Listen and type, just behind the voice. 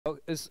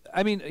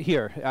I mean,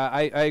 here,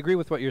 I agree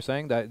with what you're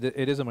saying that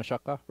it is a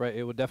mashaqqa, right?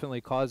 It would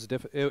definitely cause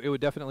it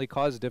would definitely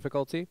cause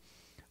difficulty,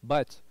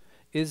 but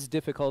is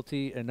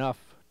difficulty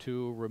enough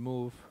to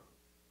remove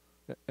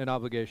an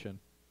obligation?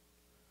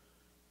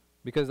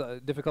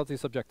 Because difficulty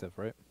is subjective,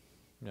 right?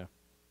 Yeah.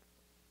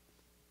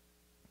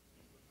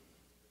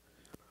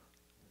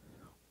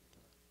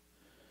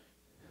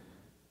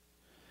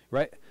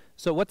 Right.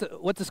 So what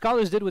the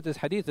scholars did with this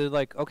hadith is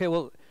like, okay,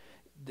 well,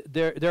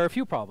 there are a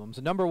few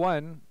problems. Number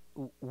one,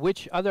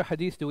 which other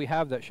hadith do we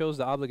have that shows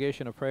the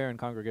obligation of prayer in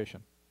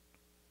congregation?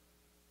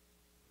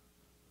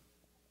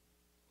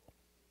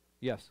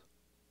 Yes.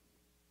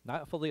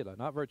 Not fadila,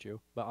 not virtue,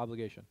 but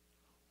obligation.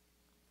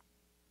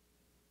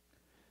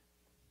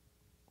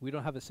 We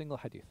don't have a single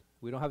hadith.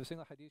 We don't have a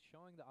single hadith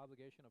showing the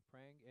obligation of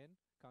praying in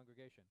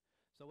congregation.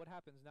 So what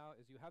happens now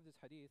is you have this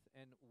hadith,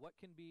 and what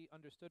can be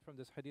understood from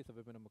this hadith of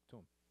Ibn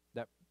Maktum?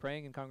 That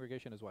praying in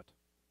congregation is what?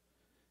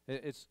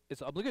 It's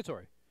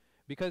obligatory.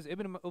 Because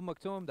Ibn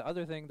Maktum, the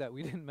other thing that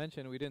we didn't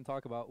mention, we didn't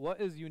talk about,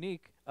 what is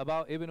unique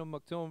about Ibn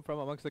Maktum from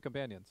amongst the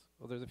companions?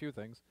 Well, there's a few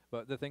things,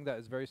 but the thing that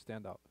is very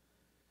standout.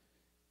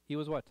 He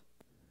was what?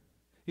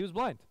 He was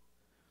blind,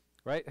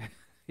 right?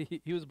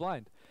 He was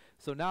blind.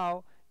 So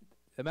now,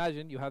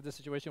 imagine you have this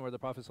situation where the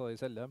Prophet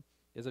ﷺ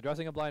is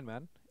addressing a blind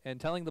man and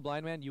telling the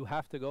blind man, you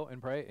have to go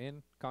and pray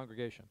in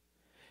congregation.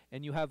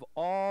 And you have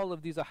all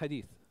of these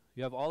hadith.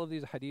 You have all of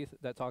these hadith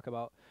that talk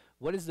about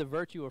what is the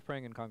virtue of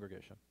praying in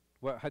congregation.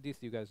 What hadith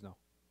do you guys know?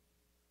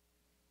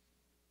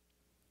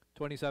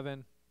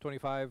 27,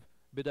 25,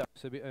 bid'ah,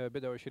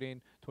 bid'ah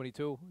 20,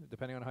 22,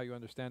 depending on how you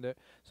understand it.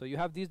 So you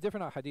have these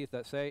different hadith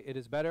that say it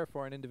is better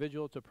for an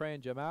individual to pray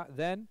in jama'ah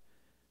than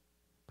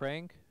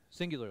praying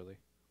singularly.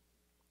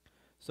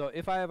 So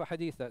if I have a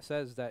hadith that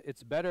says that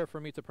it's better for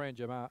me to pray in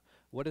jama'ah,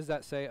 what does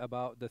that say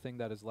about the thing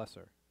that is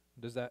lesser?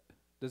 Does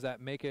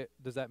that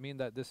mean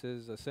that this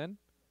is a sin?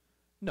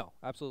 No,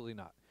 absolutely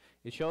not.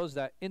 It shows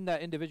that in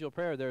that individual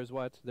prayer there's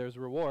what? There's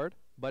reward,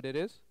 but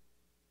it's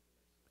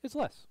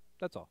less.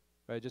 That's all.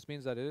 Right? It just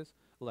means that it is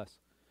less.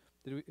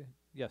 Did we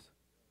yes.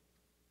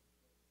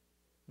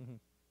 Mhm.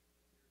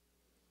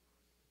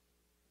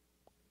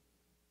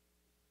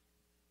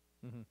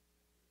 Mhm.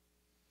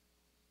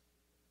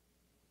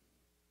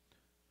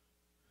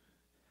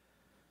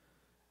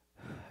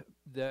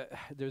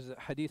 There's a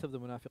hadith of the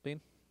munafiqeen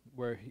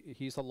where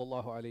he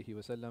sallallahu alayhi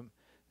wasallam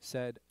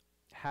said,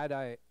 had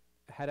I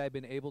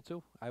been able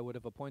to, I would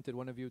have appointed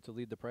one of you to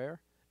lead the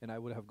prayer, and I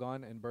would have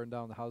gone and burned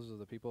down the houses of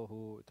the people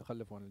who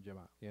takhallafu an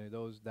al-jama'ah, yani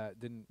those that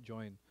didn't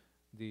join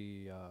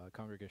the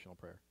congregational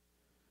prayer.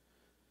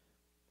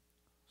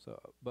 So,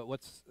 but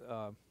what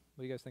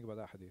do you guys think about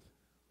that hadith?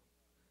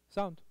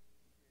 Sound.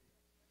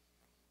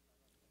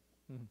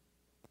 Mhm.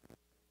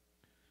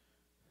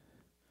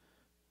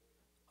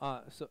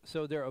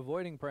 So they're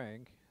avoiding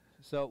praying.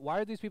 So why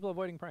are these people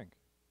avoiding praying?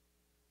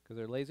 Because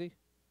they're lazy?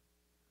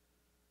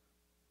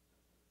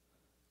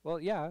 Well,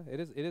 yeah, it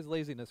is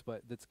laziness,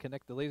 but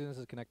the laziness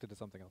is connected to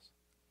something else.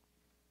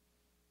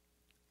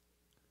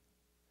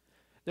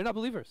 They're not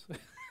believers.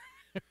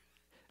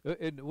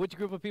 In which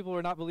group of people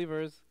were not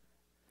believers?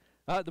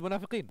 The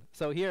munafiqeen.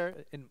 So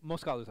here,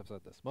 most scholars have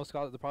said this. Most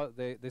scholars,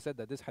 they said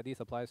that this hadith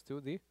applies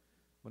to the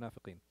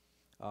munafiqeen.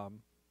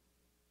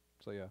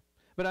 So yeah.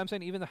 But I'm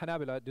saying even the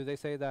Hanabila, do they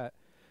say that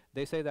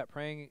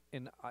praying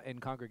in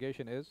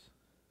congregation is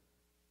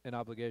an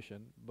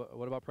obligation? But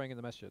what about praying in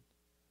the masjid?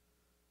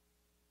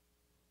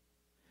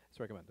 It's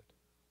recommended,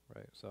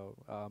 right? So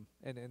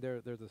and they're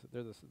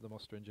the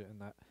most stringent in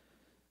that.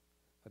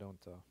 I don't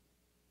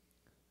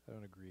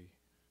agree,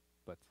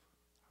 but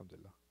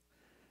alhamdulillah,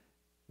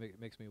 it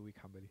makes me a weak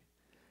Hanbali.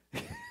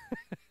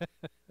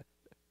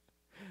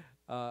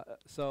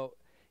 So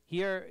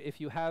here, if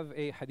you have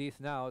a hadith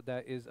now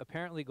that is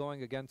apparently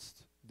going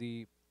against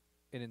an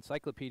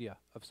encyclopedia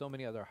of so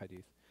many other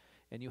hadith,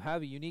 and you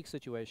have unique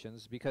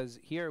situations, because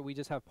here we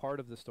just have part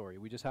of the story.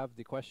 We just have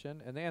the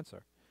question and the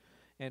answer.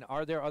 And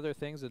are there other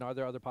things, and are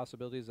there other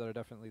possibilities that are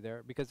definitely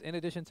there? Because in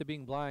addition to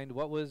being blind,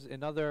 what was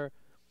another,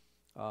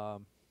 I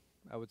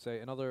would say,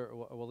 another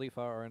walifa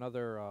or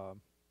another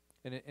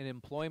an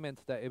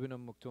employment that Ibn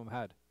Maktum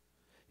had?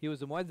 He was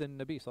the mu'adhin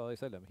Nabi sallallahu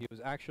alaihi wasallam. He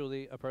was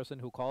actually a person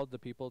who called the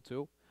people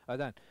to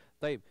adhan.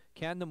 Taib,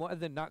 can the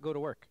mu'adhin not go to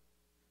work?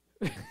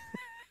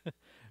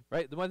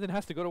 Right? The mu'adhin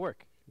has to go to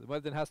work. The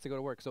mu'adhin has to go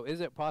to work. So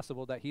is it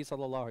possible that he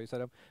sallallahu alaihi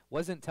wasallam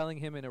wasn't telling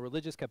him in a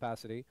religious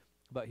capacity,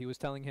 but he was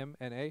telling him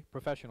in a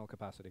professional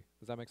capacity?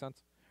 Does that make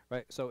sense?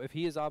 Right? So if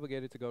he is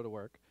obligated to go to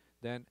work,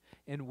 then,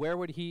 and where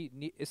would he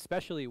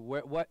especially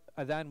what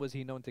adhan was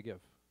he known to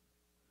give?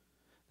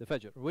 The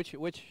fajr. Which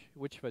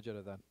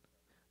fajr adhan?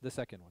 The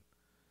second one.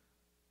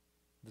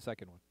 The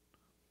second one.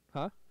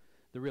 Huh?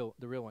 The real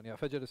one. Yeah,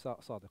 fajr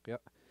as-sadiq.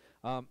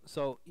 Yeah.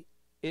 So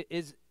it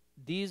is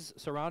these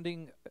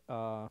surrounding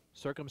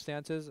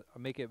circumstances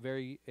make it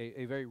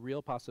a very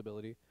real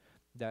possibility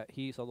that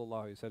he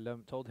sallallahu alaihi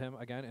wasallam told him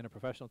again in a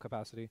professional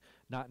capacity,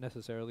 not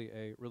necessarily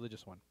a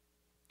religious one.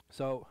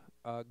 So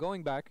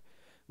going back,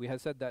 we had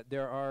said that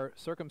there are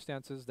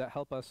circumstances that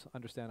help us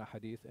understand a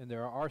hadith, and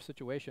there are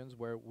situations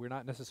where we're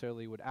not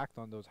necessarily would act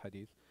on those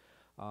hadith.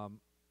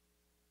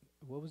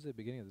 What was the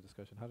beginning of the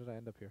discussion? How did I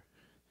end up here?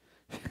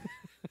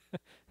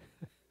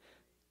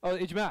 Oh,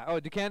 ijma'. Oh,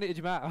 can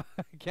ijma',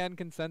 can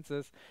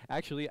consensus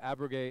actually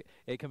abrogate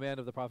a command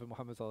of the Prophet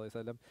Muhammad sallallahu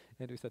alaihi wasallam?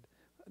 And we said,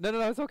 no,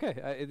 it's okay.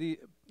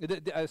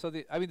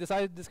 I mean, the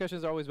side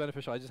discussions are always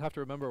beneficial. I just have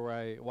to remember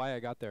why I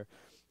got there.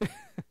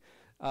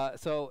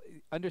 So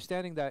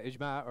understanding that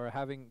ijma' or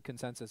having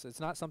consensus, it's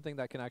not something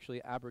that can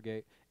actually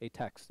abrogate a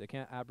text. It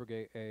can't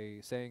abrogate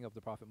a saying of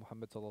the Prophet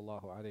Muhammad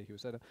sallallahu alaihi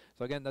wasallam.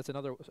 So again, that's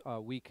another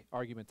weak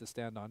argument to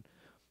stand on.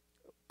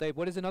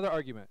 What is another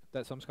argument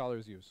that some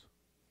scholars use?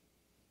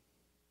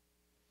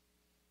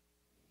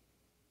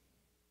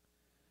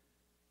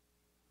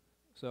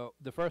 So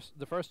the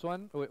first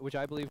one, which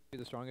I believe to be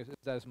the strongest, is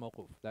that it's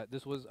mawquf. That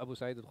this was Abu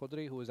Sa'id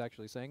al-Khudri who was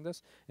actually saying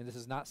this, and this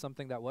is not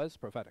something that was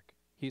prophetic.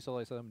 He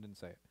sallallahu alaihi wasallam didn't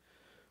say it.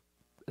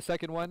 The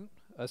second one,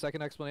 a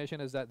second explanation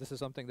is that this is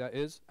something that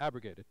is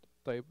abrogated.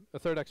 A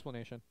third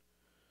explanation,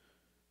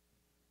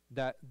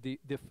 that the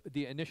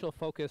initial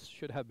focus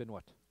should have been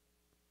what?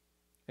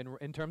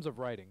 In terms of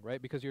writing, right?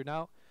 Because you're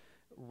now,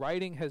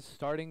 writing has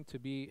starting to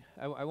be,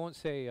 I won't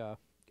say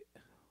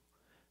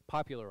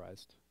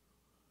popularized.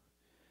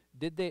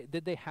 Did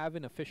they have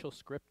an official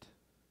script?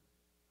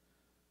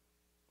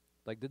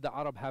 Like, did the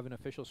Arab have an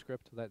official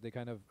script that they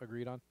kind of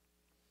agreed on?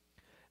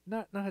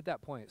 Not at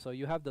that point. So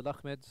you have the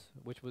Lakhmids,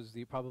 which was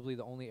probably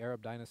the only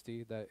Arab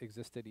dynasty that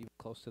existed even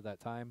close to that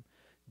time.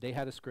 They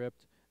had a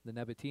script. The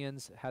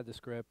Nabateans had the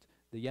script.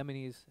 The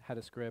Yemenis had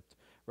a script,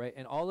 right?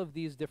 And all of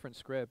these different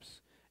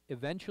scripts,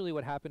 eventually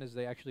what happened is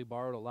they actually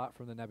borrowed a lot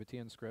from the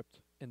Nabatean script,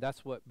 and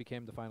that's what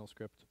became the final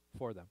script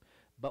for them.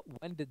 But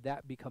when did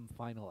that become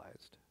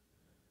finalized?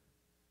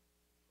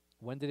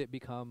 When did it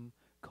become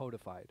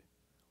codified?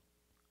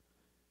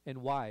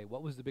 And why?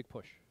 What was the big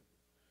push?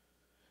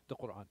 The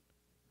Quran.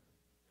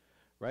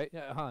 Right?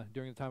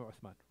 During the time of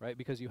Uthman, right?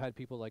 Because you had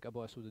people like Abu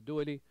Aswad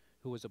al-Duwali,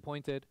 who was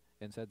appointed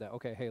and said that,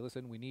 okay, hey,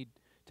 listen, we need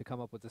to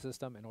come up with a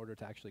system in order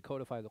to actually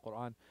codify the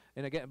Quran.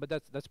 And again, but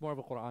that's more of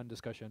a Quran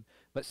discussion.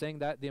 But saying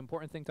that, the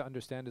important thing to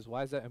understand is,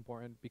 why is that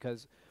important?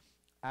 Because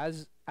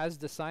as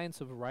the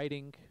science of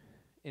writing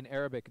in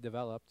Arabic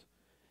developed,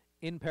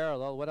 in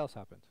parallel, what else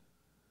happened?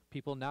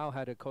 People now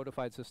had a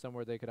codified system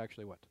where they could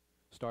actually what?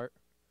 Start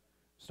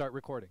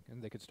recording,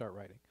 and they could start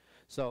writing.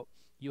 So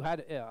you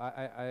had,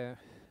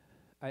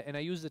 and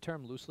I use the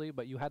term loosely,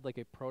 but you had like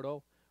a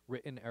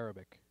proto-written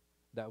Arabic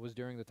that was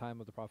during the time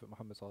of the Prophet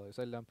Muhammad sallallahu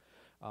alaihi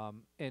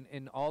wasallam. And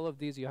in all of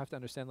these, you have to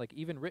understand, like,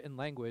 even written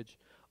language,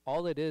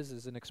 all it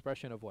is an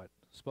expression of what?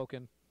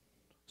 Spoken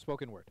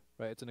word,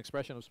 right? It's an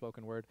expression of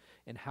spoken word,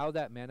 and how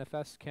that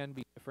manifests can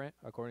be different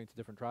according to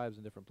different tribes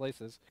and different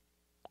places.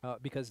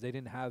 Because they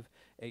didn't have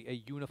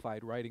a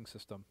unified writing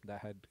system that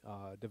had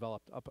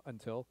developed up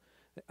until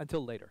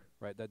later,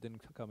 right? That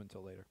didn't come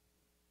until later.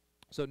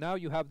 So now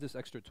you have this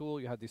extra tool,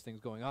 you have these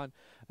things going on.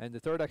 And the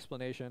third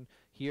explanation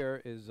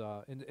here is,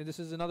 and this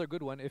is another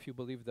good one if you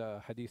believe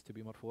the hadith to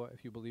be marfu',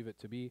 if you believe it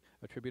to be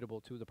attributable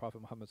to the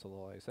Prophet Muhammad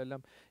sallallahu alaihi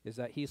wasallam, is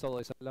that he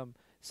sallallahu alaihi wasallam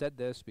said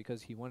this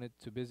because he wanted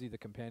to busy the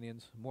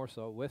companions more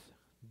so with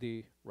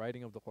the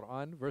writing of the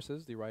Quran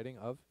versus the writing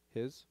of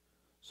his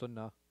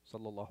sunnah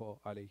sallallahu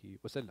alaihi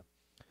wasallam.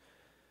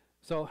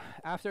 So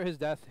after his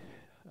death,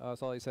 sallallahu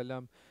alaihi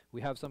wasallam,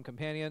 we have some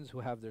companions who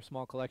have their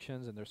small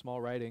collections and their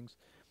small writings.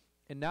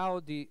 And now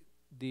the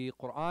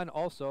Quran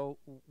also,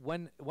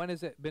 when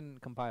has it been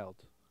compiled?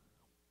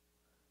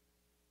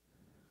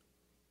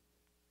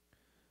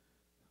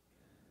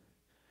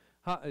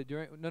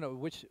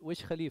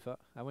 Which Khalifa?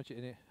 I want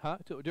you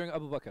during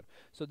Abu Bakr.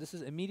 So this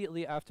is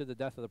immediately after the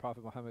death of the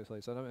Prophet Muhammad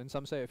sallallahu alaihi wasallam, and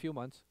some say a few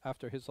months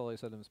after his sallallahu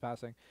alaihi wasallam's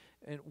passing.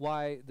 And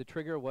why the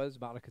trigger was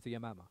Ma'rakat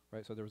Yamama,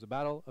 right? So there was a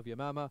battle of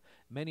Yamama.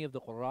 Many of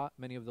the Qurra,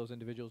 many of those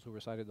individuals who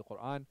recited the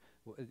Quran,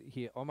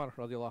 Umar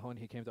radiallahu anhu,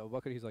 he came to Abu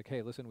Bakr. He's like,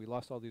 hey, listen, we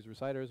lost all these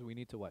reciters. We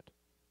need to what?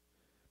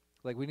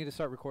 Like, we need to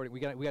start recording. We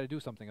got to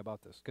do something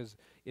about this, because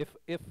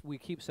if we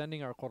keep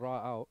sending our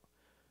Qurra out,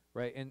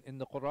 right? In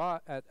the Qurra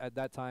at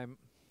that time,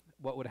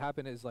 what would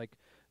happen is, like,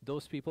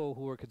 those people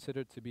who were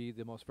considered to be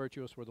the most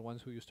virtuous were the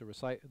ones who used to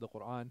recite the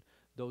Quran,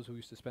 those who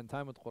used to spend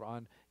time with the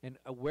Quran. And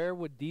where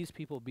would these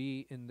people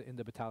be in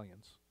the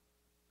battalions?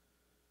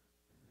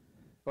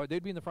 Or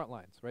they'd be in the front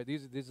lines, right?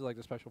 These are like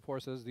the special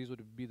forces. These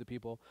would be the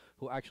people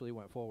who actually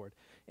went forward.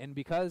 And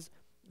because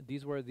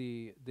these were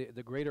the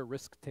greater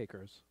risk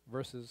takers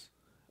versus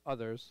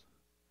others,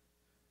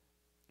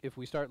 if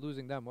we start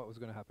losing them, what was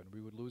going to happen?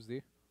 We would lose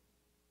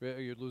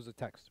you'd lose the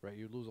text, right?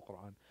 You'd lose the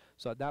Quran.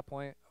 So at that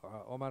point,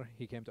 Omar,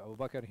 he came to Abu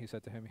Bakr and he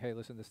said to him, hey,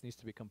 listen, this needs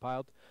to be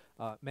compiled.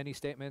 Many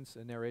statements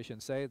and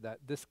narrations say that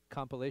this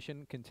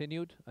compilation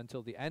continued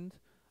until the end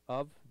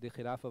of the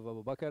Khilafah of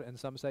Abu Bakr, and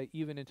some say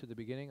even into the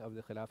beginning of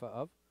the Khilafah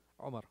of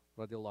Umar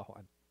radiallahu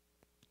anhu.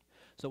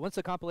 So once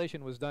the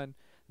compilation was done,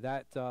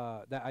 that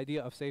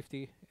idea of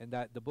safety and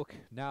that the book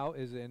now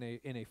is in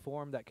a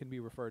form that can be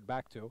referred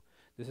back to,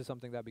 this is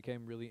something that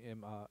became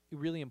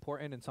really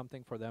important and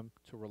something for them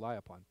to rely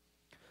upon.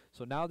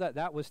 So now that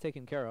that was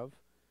taken care of,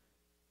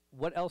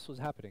 what else was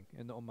happening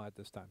in the Ummah at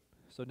this time?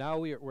 So now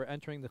we're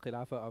entering the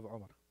Khilafah of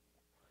Umar.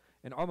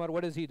 And Umar,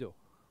 what does he do?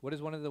 What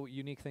is one of the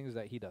unique things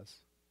that he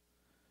does?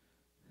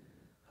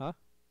 Huh?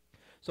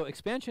 So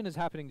expansion is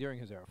happening during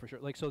his era, for sure.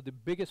 Like, so the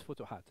biggest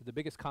futuhat, the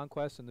biggest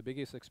conquests and the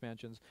biggest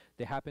expansions,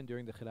 they happen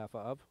during the Khilafah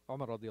of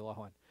Umar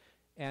radiallahu anh.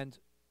 And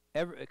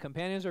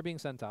companions are being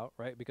sent out,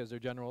 right, because they're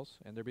generals,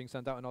 and they're being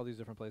sent out in all these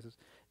different places.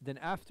 Then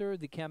after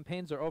the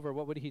campaigns are over,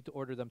 what would he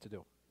order them to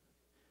do?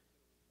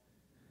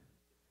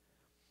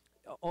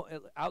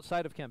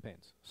 Outside of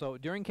campaigns. So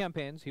during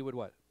campaigns, he would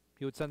what?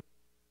 He would send,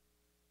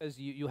 as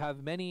you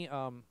have many,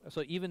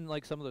 so even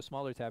like some of the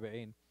smaller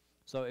tabi'een.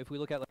 So if we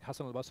look at like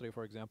Hasan al-Basri,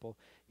 for example,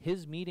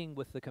 his meeting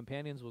with the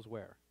companions was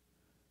where?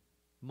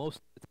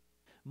 Most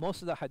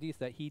of the hadith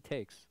that he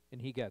takes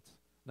and he gets,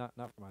 not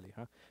from Ali,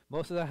 huh?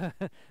 Most of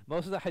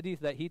the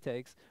hadith that he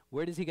takes,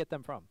 where does he get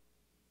them from?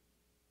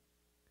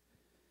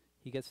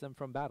 He gets them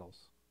from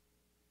battles.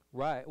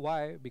 Right?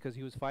 Why? Because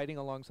he was fighting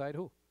alongside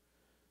who?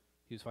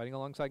 He was fighting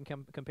alongside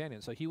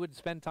companions. So he would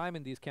spend time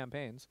in these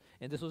campaigns,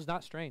 and this was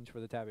not strange for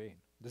the tabi'een.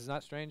 This is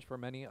not strange for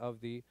many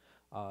of the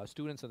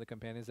students of the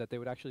companions, that they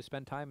would actually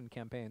spend time in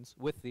campaigns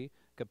with the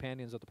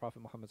companions of the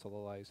Prophet Muhammad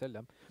sallallahu alaihi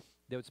wasallam.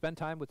 They would spend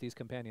time with these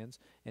companions,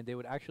 and they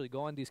would actually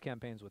go on these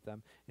campaigns with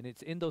them. And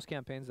it's in those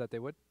campaigns that they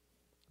would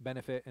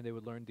benefit, and they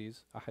would learn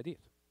these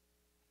ahadith.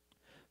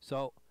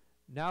 So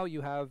now you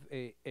have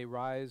a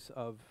rise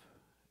of,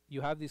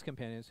 you have these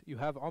companions. You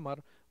have Umar.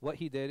 What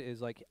he did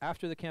is, like,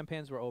 after the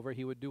campaigns were over,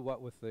 he would do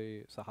what with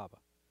the Sahaba?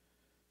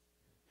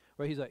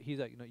 Where he's like, you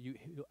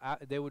know,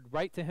 they would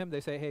write to him. They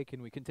say, hey,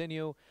 can we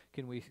continue?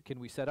 Can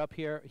we set up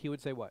here? He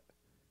would say what?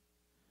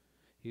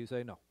 He would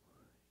say, no.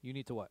 You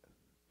need to what?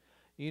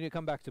 You need to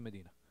come back to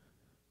Medina.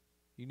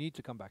 You need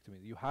to come back to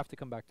Medina. You have to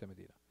come back to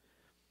Medina.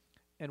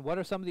 And what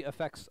are some of the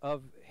effects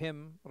of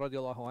him,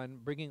 radiallahu anh,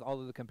 bringing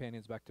all of the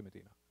companions back to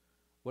Medina?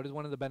 What is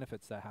one of the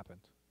benefits that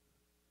happened?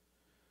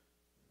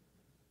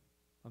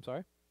 I'm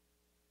sorry?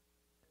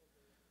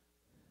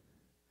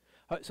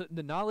 So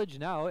the knowledge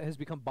now has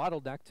become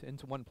bottlenecked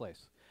into one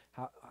place.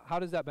 How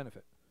does that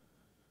benefit?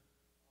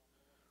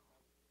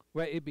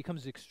 Right, it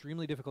becomes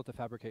extremely difficult to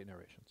fabricate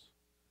narrations.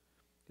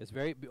 It's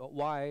very,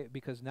 why?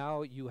 Because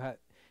now you have,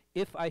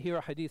 if I hear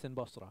a hadith in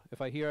Basra,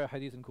 if I hear a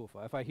hadith in Kufa,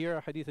 if I hear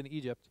a hadith in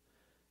Egypt,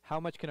 how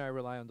much can I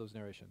rely on those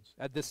narrations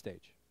at this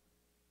stage?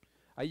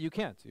 You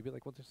can't. You'd be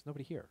like, well, there's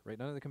nobody here, right?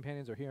 None of the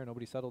companions are here.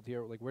 Nobody settled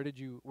here. Like, where did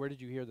you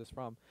hear this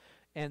from?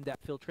 And that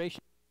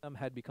filtration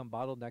had become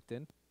bottlenecked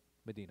in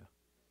Medina,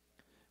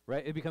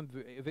 right? It became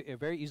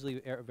very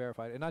easily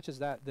verified. And not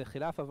just that, the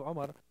Khilafah of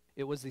Umar,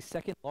 it was the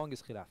second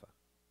longest Khilafah.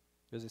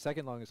 It was the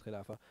second longest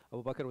Khilafah.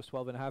 Abu Bakr was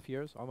 12.5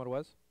 years. Umar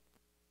was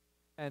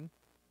 10,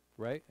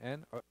 right?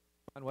 And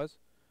Uthman was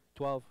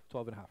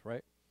 12.5,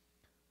 right?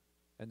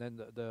 And then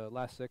the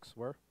last 6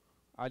 were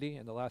Ali,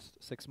 and the last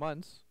 6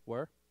 months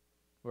were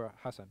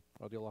Hassan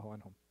radiallahu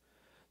anhum.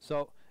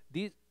 So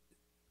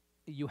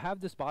you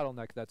have this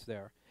bottleneck that's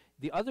there.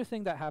 The other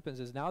thing that happens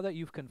is, now that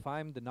you've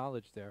confined the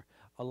knowledge there,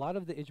 a lot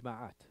of the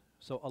ijma'at,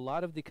 so a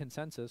lot of the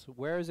consensus,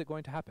 where is it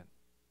going to happen?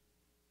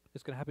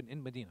 It's going to happen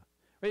in Medina.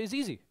 Right? It's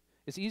easy.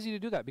 It's easy to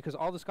do that because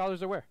all the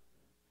scholars are where?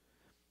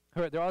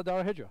 Right, they're all Dar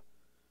al-Hijrah.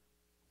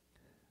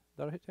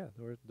 Yeah,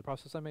 the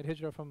Prophet ﷺ made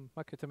hijrah from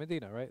Mecca to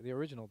Medina, right? The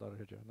original Dar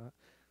al-Hijrah,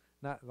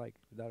 not like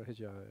Dar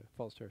al-Hijrah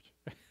Falls Church.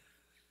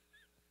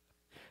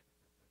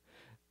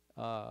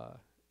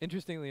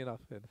 Interestingly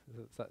enough,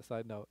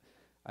 side note,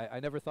 I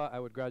never thought I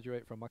would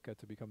graduate from Mecca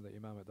to become the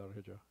Imam at Dar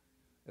al-Hijrah.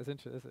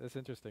 It's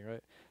interesting,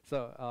 right?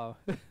 So,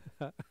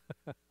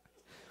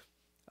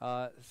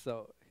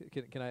 so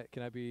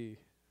can I be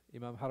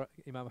Imam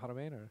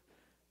Haramain or?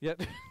 Yeah.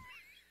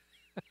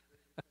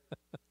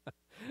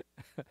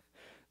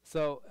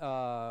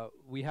 So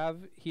we have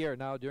here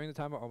now, during the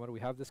time of Umar,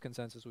 we have this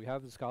consensus. We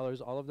have the scholars,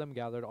 all of them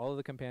gathered. All of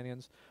the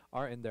companions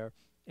are in there,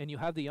 and you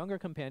have the younger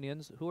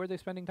companions. Who are they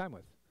spending time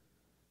with?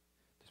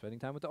 They're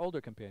spending time with the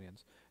older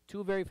companions.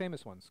 2 very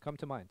famous ones come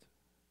to mind.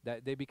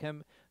 That they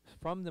become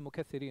from the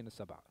Mukaththireen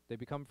as-Sab'a. They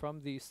become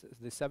from the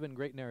 7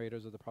 great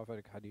narrators of the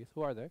prophetic hadith.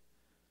 Who are they?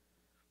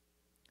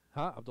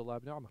 Abdullah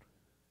ibn Umar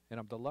and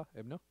Abdullah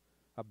ibn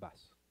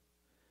Abbas.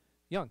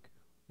 Young.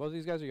 Both of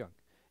these guys are young.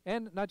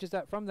 And not just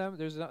that, from them,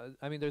 there's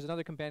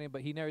another companion,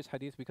 but he narrates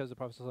hadith because the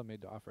Prophet ﷺ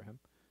made dua for him.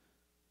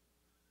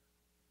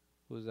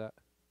 Who was that?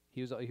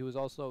 He was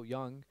also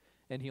young,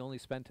 and he only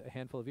spent a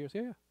handful of years.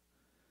 Yeah.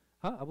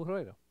 Abu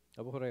Hurairah.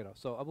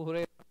 So Abu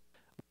Hurairah, when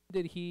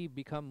did he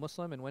become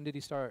Muslim, and when did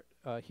he start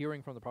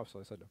hearing from the Prophet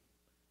ﷺ?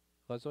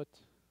 Ghazwat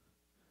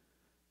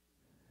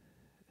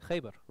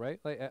Khaybar, right?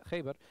 Like at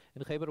Khaybar,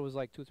 and Khaybar was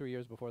like 2-3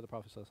 years before the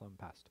Prophet ﷺ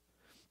passed.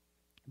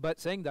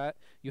 But saying that,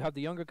 you have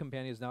the younger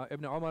companions now.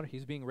 Ibn Umar,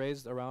 he's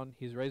raised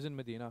in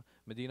Medina.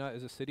 Medina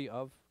is a city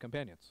of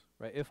companions,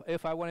 right?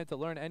 If I wanted to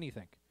learn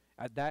anything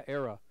at that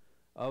era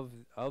of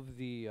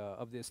the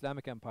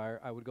Islamic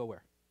Empire, I would go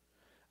where?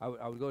 I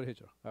would go to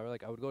Hijrah.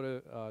 I would go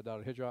to Dar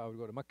al-Hijrah. I would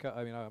go to Mecca.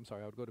 I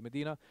would go to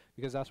Medina,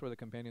 because that's where the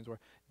companions were.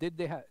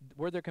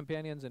 Were there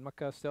companions in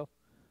Mecca still?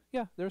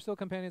 Yeah, there were still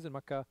companions in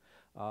Mecca.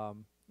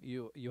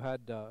 You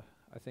had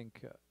I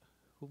think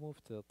who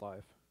moved to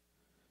Taif?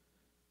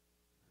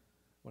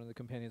 One of the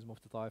companions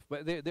moved to Taif,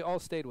 but they all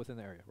stayed within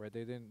the area, right?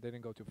 They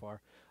didn't go too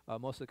far.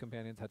 Most of the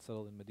companions had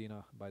settled in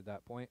Medina by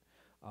that point.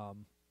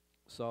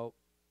 So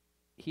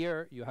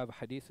here you have a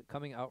hadith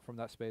coming out from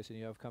that space, and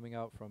you have coming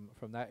out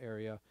from that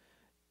area,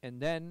 and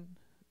then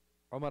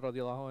Umar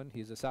radiallahu anh,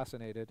 he's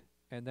assassinated,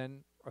 and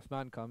then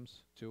Uthman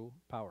comes to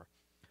power.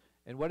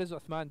 And what does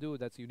Uthman do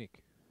that's unique?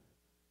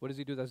 What does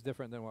he do that's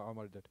different than what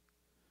Umar did?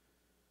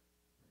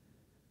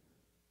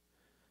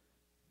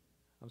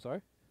 I'm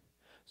sorry?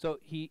 So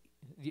he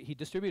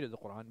distributed the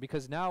Quran,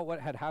 because now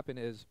what had happened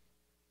is,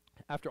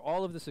 after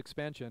all of this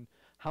expansion,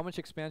 how much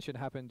expansion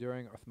happened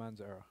during Uthman's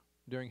era,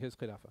 during his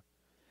Khilafah?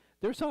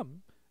 There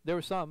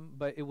were some,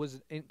 but it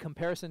was in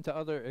comparison to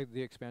other,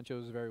 the expansion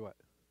was very what?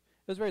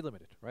 It was very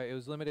limited, right? It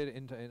was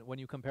limited when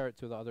you compare it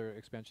to the other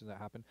expansions that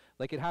happened.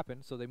 Like it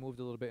happened, so they moved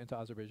a little bit into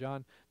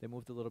Azerbaijan, they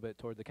moved a little bit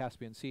toward the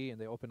Caspian Sea,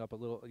 and they opened up a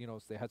little,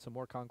 so they had some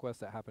more conquests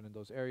that happened in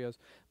those areas,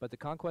 but the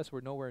conquests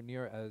were nowhere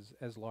near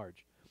as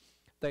large.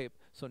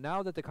 So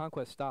now that the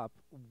conquest stopped,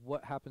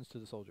 what happens to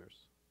the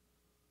soldiers?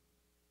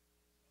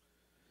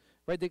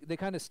 Right, they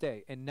kind of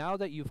stay. And now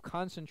that you've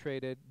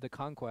concentrated the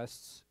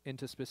conquests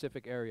into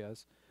specific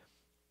areas,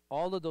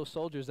 all of those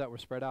soldiers that were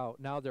spread out,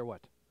 now they're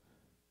what?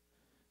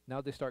 Now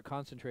they start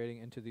concentrating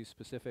into these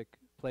specific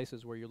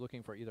places where you're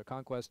looking for either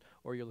conquest,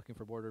 or you're looking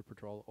for border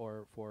patrol,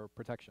 or for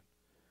protection.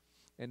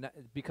 And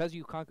because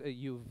you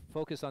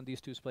focus on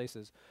these two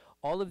places,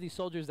 all of these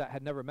soldiers that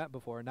had never met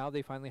before, now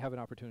they finally have an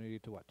opportunity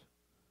to what?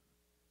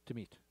 To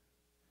meet.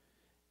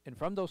 And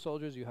from those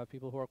soldiers you have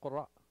people who are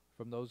qurra.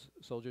 From those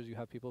soldiers you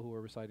have people who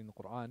are reciting the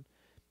Quran.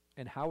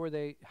 And how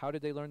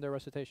did they learn their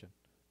recitation?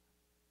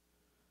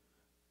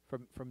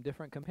 From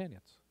different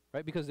companions,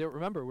 right? Because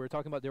remember, we were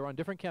talking about they were on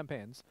different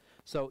campaigns.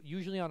 So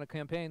usually on a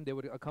campaign they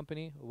would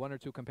accompany one or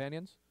two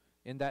companions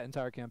in that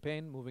entire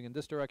campaign, moving in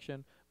this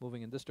direction,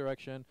 moving in this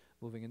direction,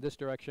 moving in this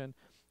direction.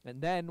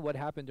 And then what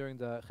happened during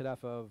the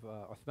Khilafah of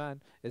Uthman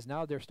is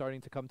now they're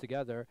starting to come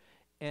together.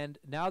 And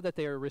now that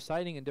they are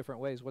reciting in different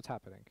ways, what's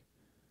happening?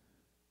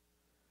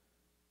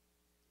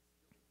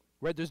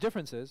 Right, there's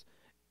differences,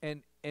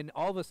 and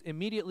all of us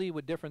immediately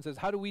with differences.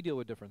 How do we deal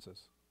with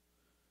differences?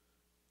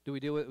 Do we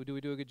do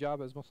a good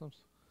job as Muslims?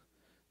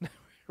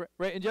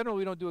 Right, in general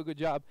we don't do a good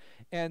job.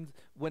 And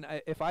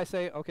if I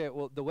say, okay,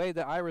 well, the way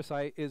that I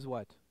recite is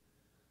what?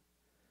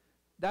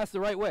 That's the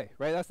right way,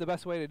 right? That's the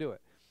best way to do it.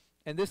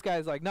 And this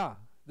guy's like, nah,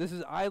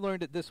 I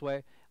learned it this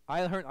way.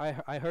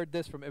 I heard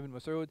this from Ibn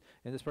Mas'ud,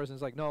 and this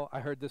person's like, no,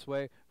 I heard this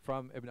way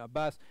from Ibn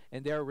Abbas,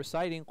 and they're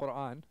reciting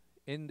Quran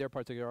in their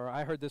particular, or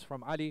I heard this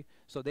from Ali.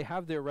 So they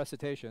have their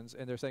recitations,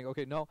 and they're saying,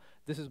 okay, no,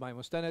 this is my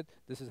mustanad,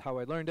 this is how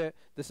I learned it,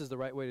 this is the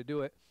right way to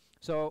do it.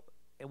 So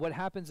what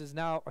happens is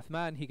now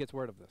Uthman, he gets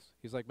word of this.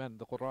 He's like, man,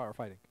 the Qurra are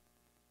fighting.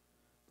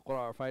 The Qurra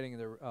are fighting,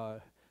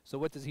 and so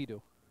what does he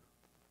do?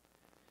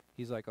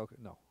 He's like, okay,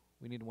 no,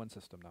 we need one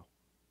system now.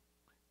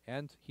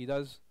 And he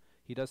does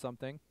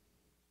something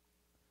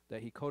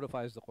that he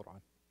codifies the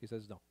Quran. He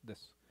says, no,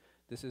 this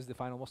is the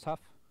final Mus'haf,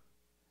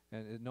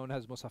 and it's known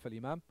as Mus'haf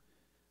al-Imam,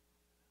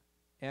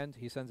 and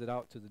he sends it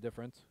out to the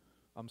different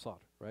Amsar,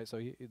 right? So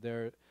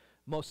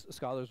most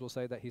scholars will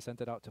say that he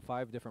sent it out to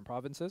 5 different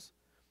provinces,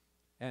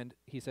 and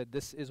he said,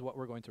 this is what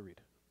we're going to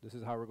read. This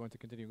is how we're going to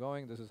continue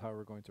going. This is how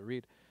we're going to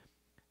read.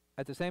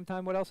 At the same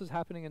time, what else is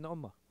happening in the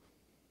Ummah?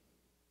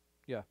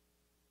 Yeah.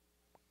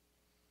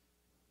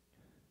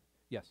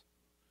 Yes.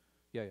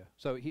 Yeah.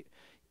 So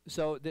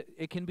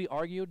it can be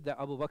argued that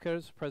Abu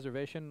Bakr's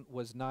preservation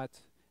was not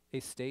a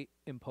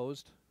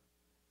state-imposed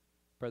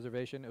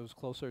preservation. It was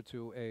closer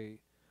to a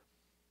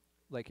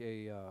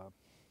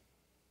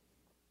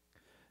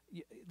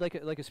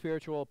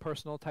spiritual,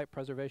 personal type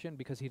preservation,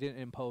 because he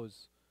didn't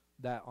impose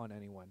that on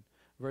anyone.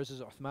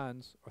 Versus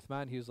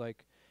Uthman, he was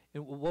like,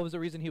 and what was the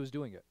reason he was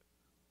doing it?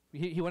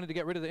 He wanted to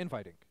get rid of the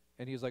infighting.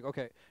 And he was like,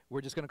 okay,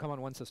 we're just going to come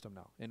on one system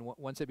now. And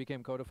once it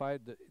became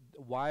codified,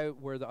 why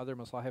were the other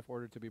Masahif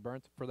ordered to be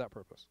burnt? For that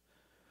purpose.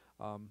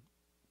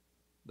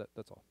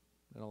 That's all.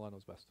 And Allah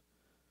knows best.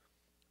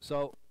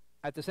 So,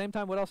 at the same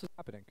time, what else is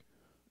happening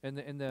in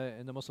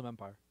the Muslim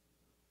Empire?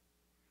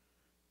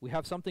 We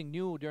have something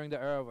new during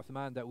the era of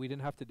Uthman that we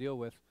didn't have to deal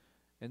with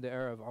in the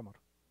era of Umar.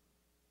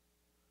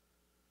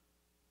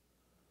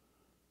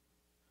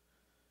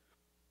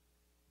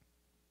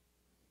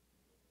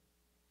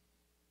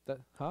 The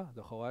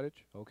Khawarij,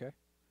 okay.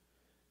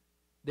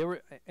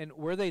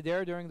 Were they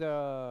there during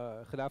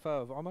the Khilafah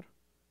of Umar?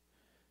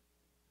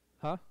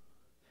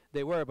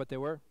 They were, but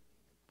they're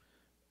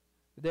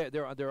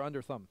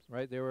under thumbs,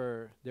 right? They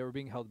were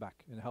being held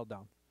back and held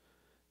down.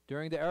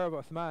 During the era of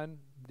Uthman,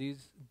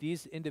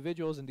 these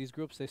individuals and these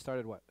groups, they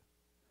started what?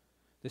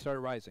 They started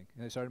rising,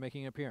 and they started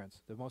making an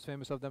appearance. The most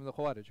famous of them, the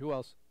Khawarij. Who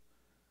else?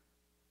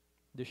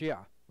 The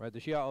Shia, right? The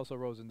Shia also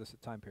rose in this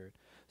time period.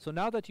 So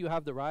now that you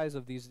have the rise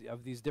of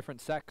these different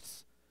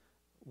sects,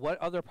 what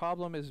other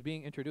problem is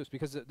being introduced?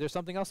 Because there's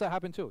something else that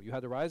happened too. You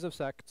had the rise of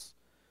sects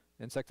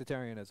and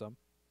sectarianism.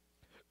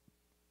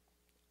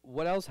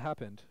 What else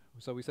happened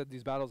So we said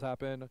these battles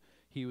happen.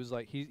 He was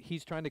like,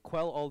 he's trying to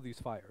quell all these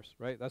fires,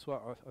 right? That's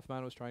what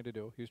Uthman was trying to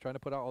do. He was trying to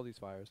put out all these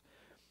fires.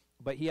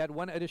 But he had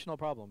one additional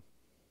problem.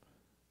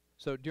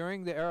 So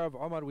during the era of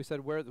Umar, we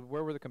said, where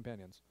were the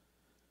companions?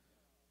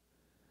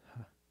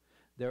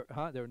 They were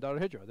in Dar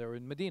al-Hijrah. They were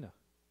in Medina.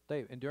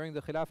 And during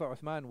the Khilafah of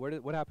Uthman,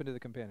 what happened to the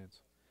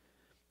companions?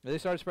 They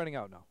started spreading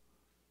out now.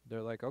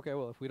 They're like, okay,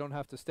 well, if we don't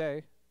have to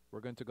stay, we're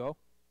going to go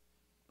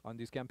on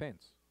these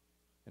campaigns.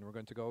 And we're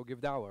going to go give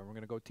da'wah, and we're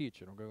going to go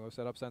teach, and we're going to go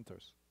set up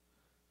centers.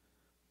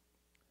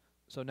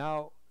 So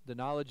now the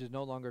knowledge is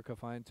no longer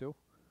confined to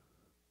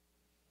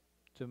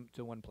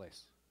one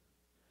place.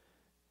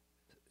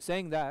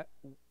 Saying that,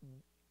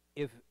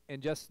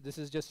 this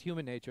is just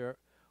human nature,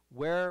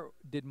 where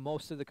did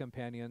most of the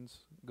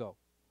companions go?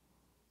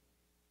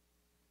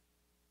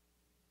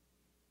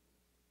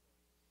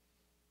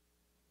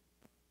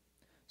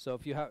 So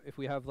if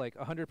we have like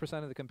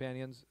 100% of the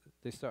companions,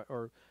 they start,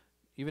 or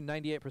even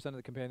 98% of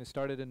the companions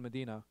started in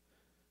Medina,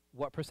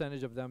 what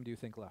percentage of them do you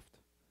think left?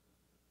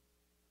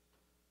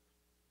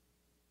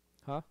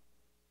 Huh?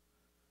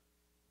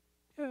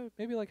 Yeah,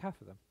 maybe like half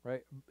of them,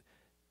 right?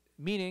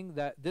 Meaning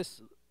that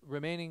this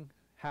remaining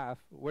half,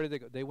 where did they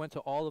go? They went to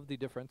all of the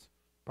different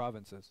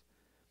provinces.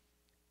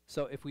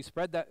 So if we're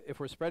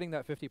spreading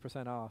that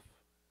 50% off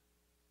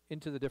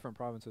into the different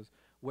provinces,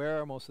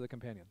 where are most of the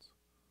companions?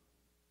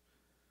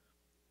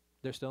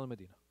 They're still in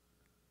Medina.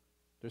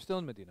 They're still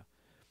in Medina.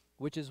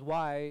 Which is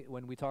why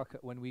when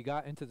we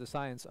got into the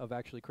science of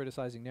actually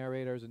criticizing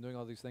narrators and doing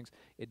all these things,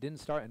 it didn't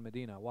start in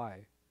Medina.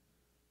 Why?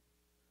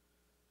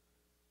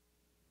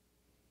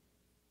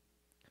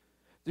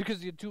 Because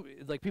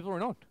people were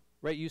known,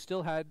 right? You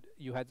still had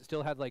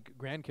like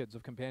grandkids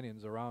of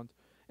companions around,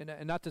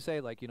 and not to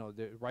say like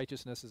the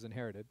righteousness is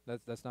inherited.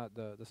 That's not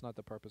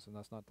the purpose, and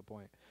that's not the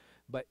point.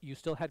 But you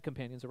still had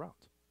companions around,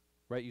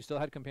 right? You still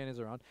had companions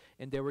around,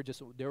 and they were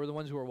the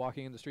ones who were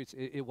walking in the streets.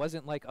 It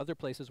wasn't like other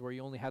places where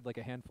you only had like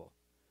a handful.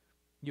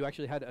 You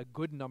actually had a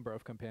good number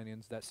of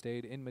companions that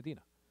stayed in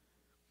Medina,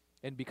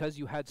 and because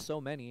you had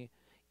so many,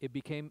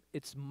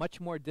 it's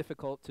much more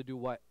difficult to do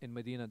what in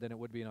Medina than it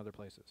would be in other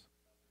places.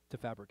 To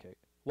fabricate.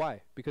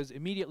 Why? Because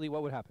immediately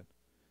what would happen?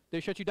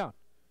 They shut you down.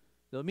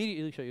 They'll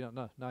immediately shut you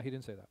down. No, he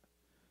didn't say that.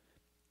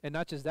 And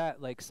not just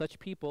that, like such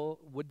people,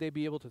 would they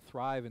be able to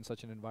thrive in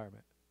such an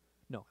environment?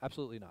 No,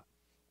 absolutely not.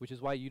 Which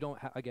is why you don't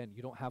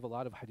have a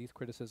lot of hadith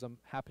criticism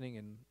happening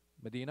in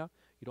Medina.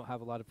 You don't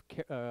have a lot of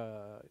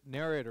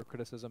narrator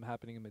criticism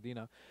happening in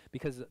Medina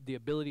because the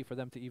ability for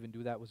them to even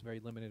do that was very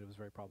limited. It was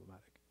very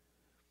problematic.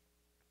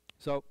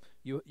 So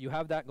you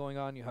have that going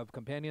on. You have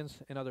companions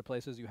in other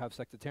places. You have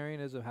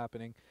sectarianism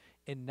happening.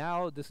 And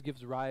now this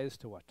gives rise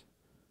to what?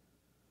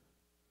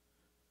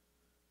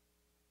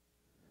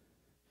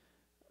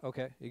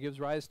 Okay, it gives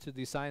rise to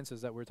these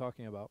sciences that we're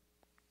talking about.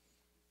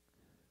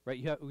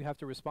 Right, we have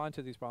to respond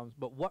to these problems.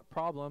 But what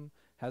problem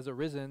has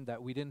arisen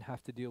that we didn't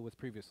have to deal with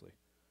previously?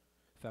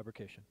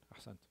 Fabrication.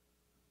 Ahsant.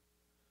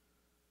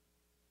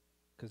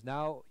 Because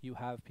now you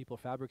have people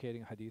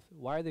fabricating hadith.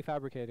 Why are they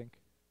fabricating?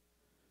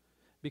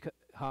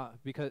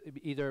 Because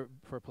either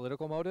for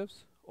political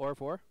motives or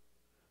for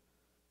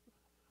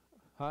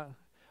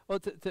well,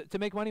 to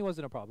make money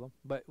wasn't a problem,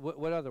 but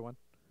what other one?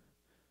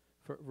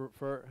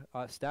 For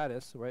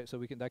status, right? So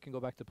that can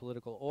go back to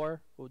political,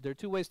 or there are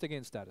two ways to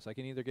gain status. I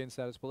can either gain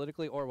status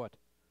politically or what?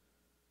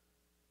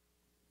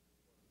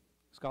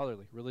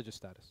 Scholarly, religious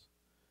status.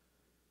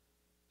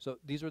 So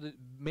these were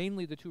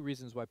mainly the two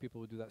reasons why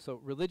people would do that.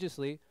 So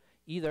religiously,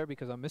 either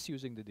because I'm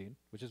misusing the deen,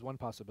 which is one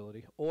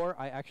possibility, or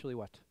I actually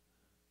what?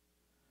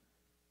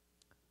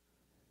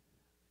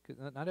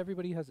 Not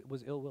everybody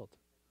was ill-willed.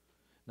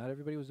 Not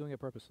everybody was doing it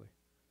purposely.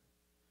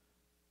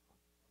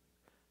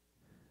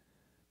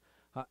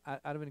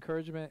 Out of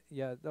encouragement,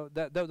 yeah,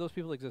 those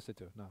people existed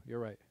too. No, you're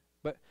right.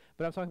 But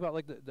I'm talking about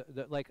like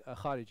the like a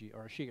Khariji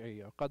or a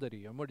Shi'i or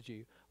Qadari or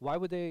Murji. Why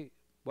would they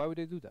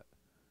do that?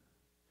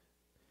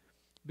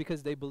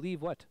 Because they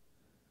believe what?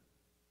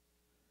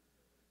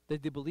 They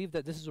believe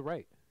that this is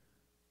right.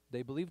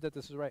 They believe that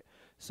this is right.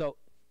 So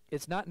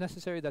it's not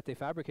necessary that they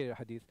fabricated a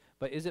hadith,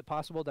 but is it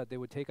possible that they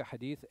would take a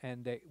hadith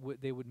and they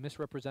would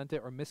misrepresent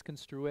it or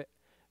misconstrue it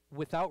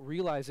without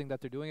realizing that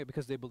they're doing it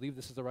because they believe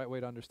this is the right way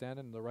to understand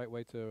it and the right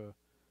way to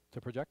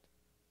project?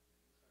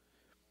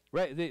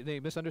 Right, they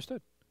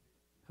misunderstood.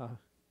 Mm-hmm.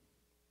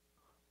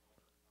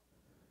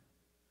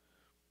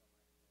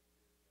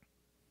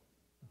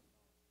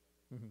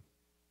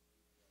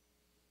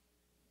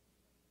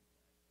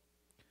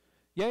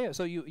 Yeah.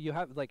 So you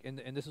have like, and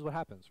this is what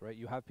happens, right?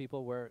 You have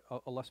people where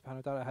Allah subhanahu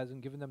wa ta'ala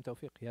hasn't given them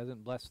tawfiq. He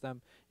hasn't blessed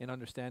them in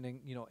understanding,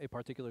 a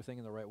particular thing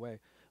in the right way.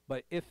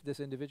 But if this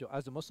individual,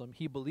 as a Muslim,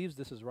 he believes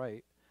this is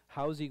right,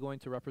 how is he going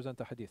to represent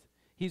the hadith?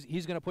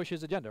 He's going to push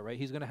his agenda, right?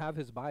 He's going to have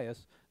his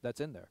bias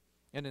that's in there.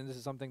 And then this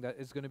is something that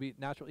is going to be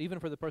natural, even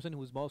for the person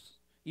who's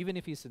even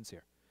if he's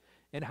sincere.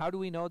 And how do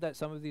we know that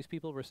some of these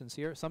people were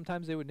sincere?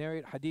 Sometimes they would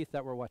narrate hadith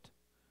that were what?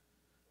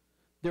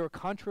 They were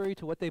contrary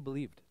to what they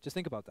believed. Just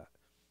think about that.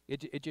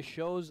 It just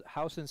shows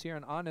how sincere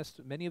and honest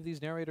many of these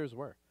narrators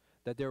were.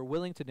 that they were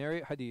willing to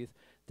narrate hadith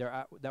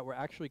that were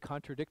actually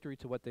contradictory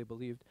to what they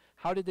believed.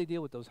 How did they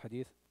deal with those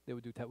hadith? They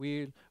would do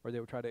ta'wil, or they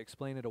would try to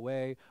explain it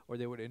away, or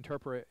they would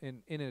interpret it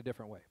in a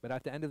different way. But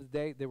at the end of the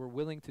day, they were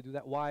willing to do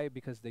that. Why?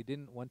 Because they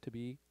didn't want to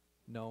be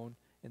known,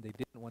 and they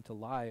didn't want to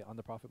lie on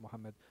the Prophet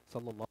Muhammad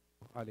sallallahu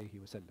alaihi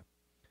wasallam.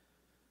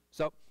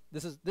 So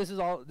these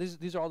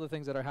are all the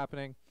things that are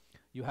happening.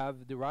 You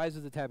have the rise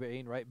of the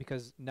tabi'een, right?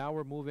 Because now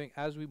we're moving,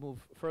 as we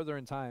move further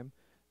in time,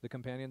 the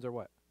companions are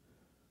what?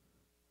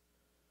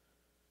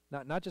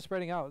 Not just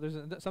spreading out. There's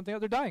something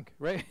else. They're dying,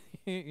 right?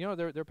 You know,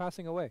 they're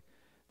passing away.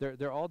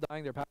 They're all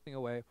dying. They're passing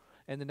away,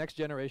 and the next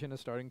generation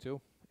is starting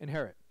to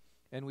inherit.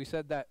 And we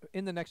said that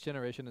in the next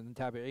generation, in the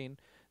tabi'een,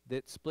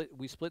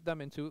 we split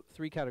them into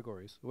 3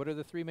 categories. What are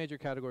the 3 major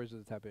categories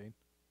of the tabi'een?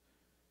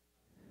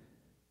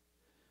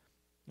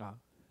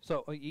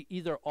 So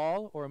either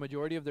all or a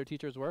majority of their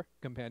teachers were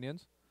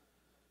companions.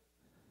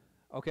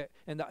 Okay,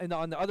 and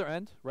on the other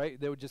end, right,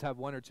 they would just have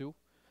 1 or 2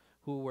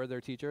 who were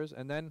their teachers,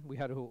 and then we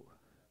had who.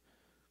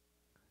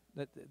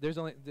 There's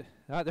only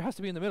there has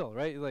to be in the middle,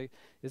 right? Like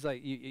it's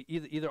like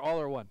either all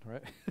or one,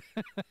 right?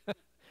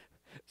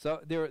 So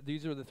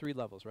these are the 3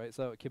 levels, right?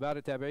 So kibar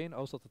tabi'in,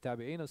 awsat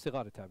tabi'in, and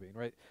sigar tabi'in,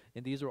 right?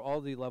 And these are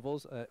all the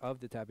levels of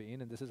the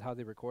tabi'in, and this is how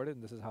they recorded,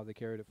 and this is how they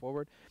carried it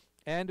forward.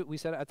 And we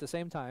said at the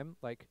same time,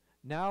 like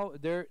now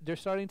they're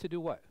starting to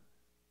do what?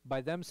 By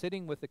them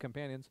sitting with the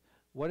companions,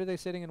 what are they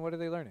sitting and what are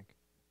they learning?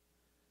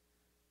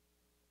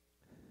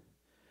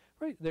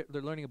 Right,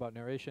 they're learning about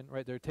narration,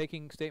 right? They're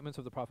taking statements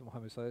of the Prophet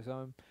Muhammad sallallahu alaihi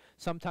wasallam.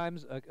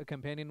 Sometimes a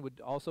companion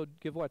would also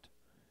give what?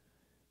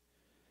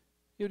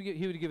 He would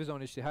give his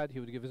own ijtihad,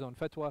 he would give his own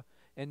fatwa.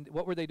 And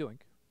what were they doing?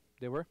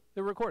 They were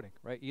recording,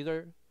 right?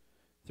 Either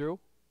through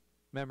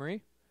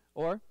memory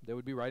or they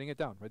would be writing it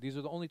down, right? These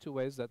are the only 2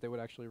 ways that they would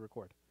actually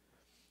record.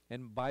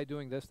 And by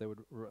doing this, they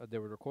would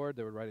record,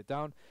 they would write it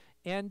down.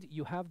 And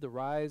you have the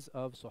rise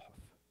of suhuf,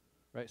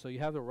 right? So you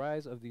have the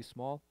rise of these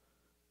small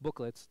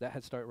booklets that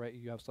had started, right?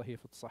 You have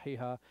Sahifat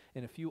Sahiha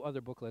and a few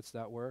other booklets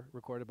that were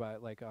recorded by,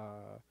 like,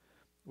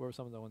 what were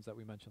some of the ones that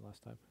we mentioned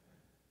last time?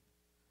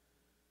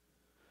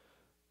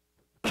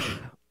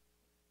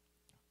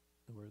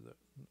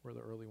 were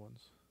the early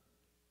ones?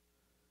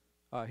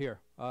 Here,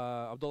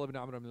 Abdullah ibn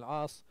Amr ibn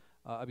al-As,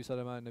 Abi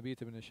Salama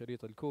Nabit ibn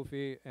al-Sharit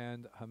al-Kufi,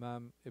 and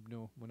Hammam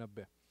ibn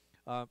Munabbih.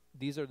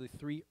 These are the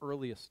 3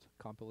 earliest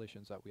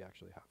compilations that we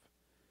actually have.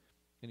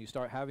 And you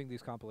start having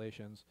these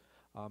compilations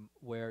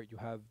where you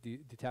have the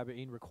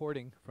tabi'een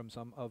recording from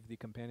some of the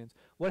companions.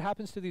 What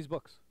happens to these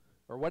books?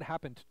 Or what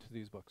happened to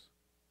these books?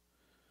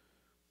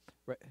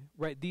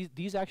 Right.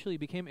 These actually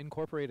became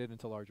incorporated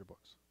into larger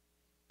books.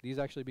 These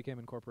actually became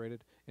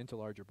incorporated into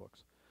larger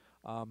books.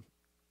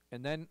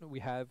 And then we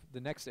have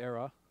the next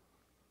era,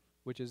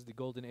 which is the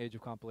golden age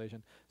of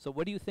compilation. So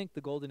what do you think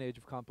the golden age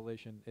of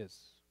compilation is?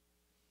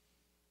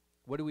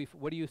 What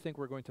do you think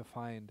we're going to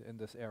find in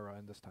this era,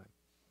 in this time?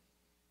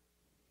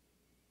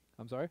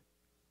 I'm sorry?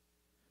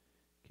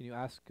 Can you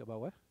ask about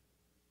what?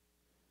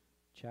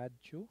 Chad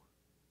Chu?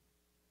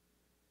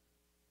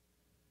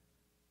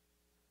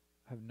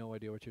 I have no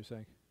idea what you're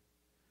saying.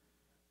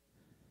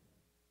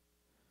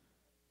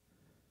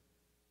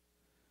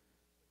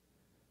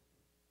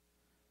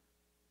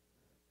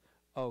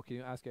 Oh, can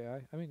you ask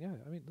AI? I mean, yeah.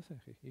 I mean, listen,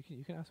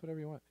 you can ask whatever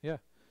you want. Yeah.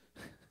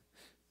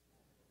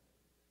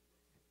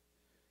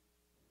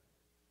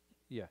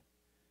 Yeah.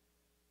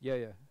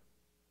 Yeah.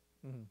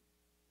 Mm-hmm.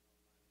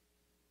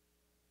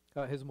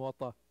 His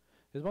Muwatta.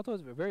 His Muwatta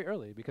was very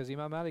early because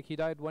Imam Malik, he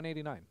died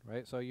 189,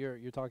 right? So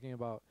you're talking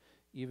about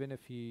even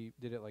if he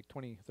did it like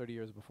 20, 30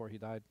 years before he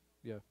died.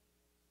 Yeah.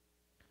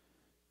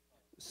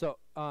 So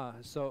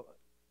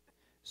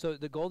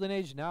the golden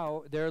age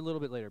now, they're a little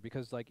bit later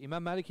because like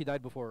Imam Malik, he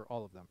died before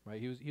all of them,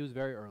 right? He was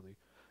very early.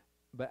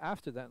 But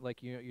after that,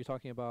 like you're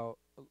talking about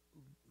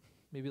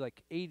maybe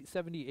like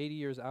 70, 80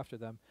 years after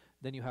them,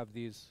 then you have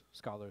these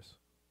scholars.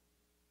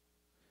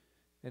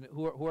 And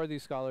who are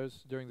these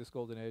scholars during this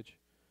golden age?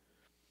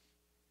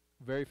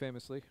 Very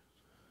famously,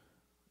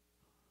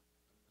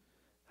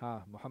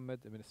 Muhammad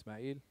ibn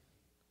Ismail,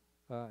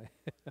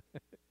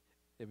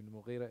 ibn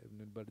Mughira,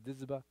 ibn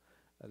al-Bardizbah,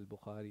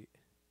 al-Bukhari.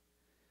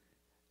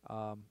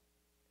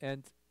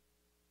 And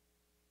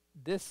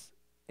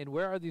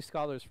where are these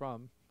scholars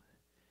from?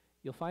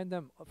 You'll find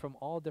them from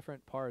all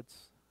different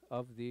parts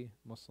of the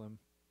Muslim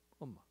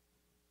Ummah.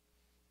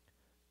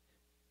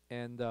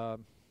 And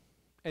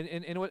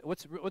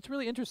what's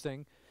really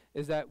interesting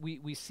is that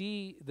we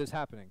see this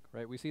happening,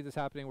 right? We see this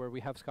happening where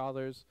we have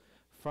scholars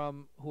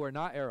from who are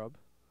not Arab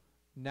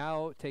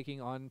now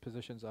taking on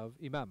positions of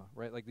imama,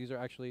 right? Like these are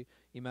actually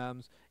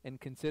imams and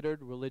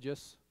considered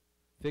religious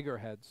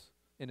figureheads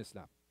in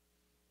Islam.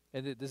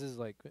 And this is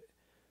like,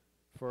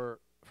 for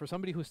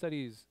somebody who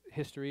studies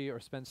history or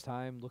spends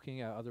time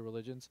looking at other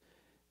religions,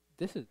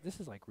 this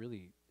is like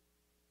really,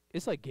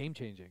 it's like game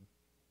changing.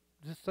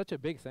 This is such a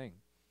big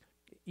thing.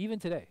 Even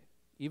today,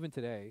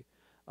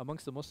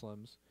 amongst the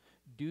Muslims,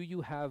 do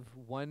you have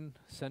one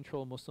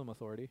central Muslim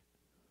authority?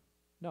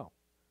 No.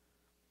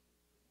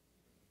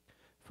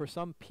 For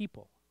some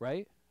people,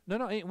 right?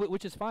 No,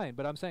 which is fine,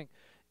 but I'm saying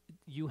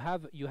you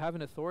have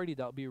an authority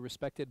that will be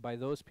respected by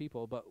those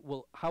people, but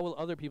how will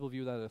other people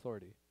view that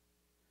authority?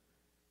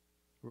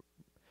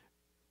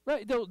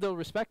 Right, they'll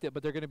respect it,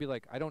 but they're going to be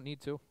like, I don't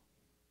need to,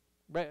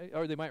 right?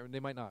 Or they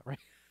might not, right?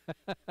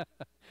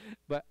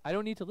 But I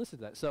don't need to listen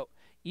to that. So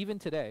even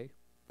today,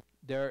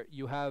 there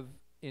you have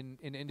in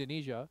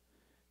Indonesia,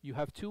 you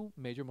have two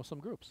major Muslim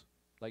groups.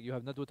 Like you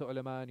have Nadwat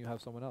Ulama and you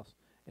have someone else.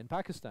 In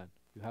Pakistan,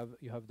 you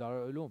have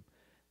Dar al-Ulūm.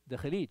 The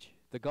Khalij,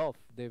 the Gulf,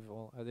 they've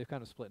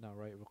kind of split now,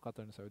 right? With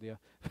Qatar and Saudi.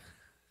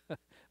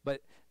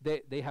 But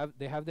they have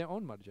their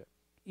own marja.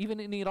 Even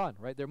in Iran,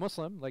 right? They're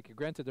Muslim. Like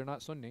granted, they're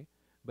not Sunni,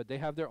 but they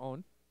have their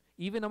own.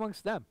 Even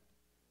amongst them,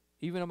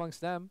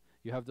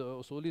 you have the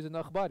Usulis and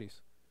the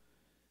Akhbaris.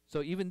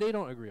 So even they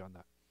don't agree on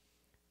that.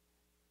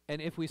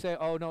 And if we say,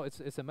 oh no, it's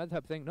a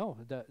madhab thing, no,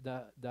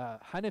 the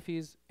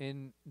Hanafis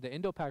in the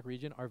Indo-Pak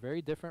region are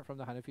very different from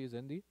the Hanafis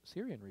in the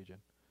Syrian region.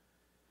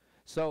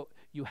 So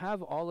you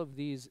have all of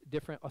these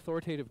different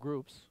authoritative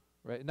groups,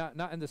 right?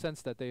 Not in the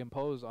sense that they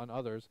impose on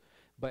others,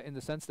 but in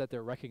the sense that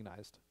they're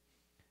recognized.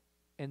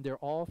 And they're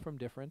all from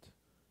different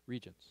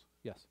regions.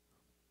 Yes.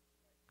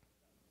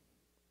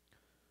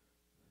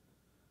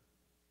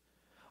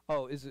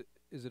 Oh, is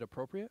it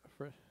appropriate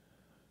for?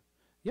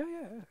 Yeah.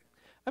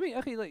 I mean,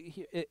 okay,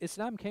 like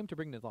Islam came to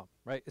bring nizam,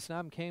 right?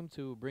 Islam came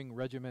to bring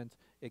regiment.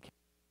 It came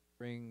to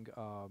bring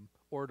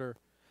order.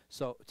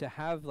 So to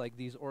have like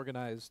these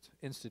organized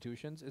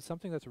institutions is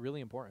something that's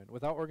really important.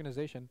 Without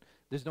organization,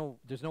 there's no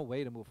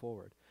way to move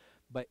forward.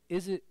 But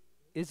is it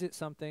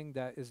something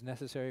that is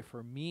necessary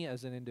for me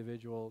as an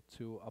individual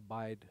to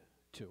abide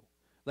to?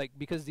 Like,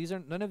 because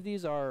none of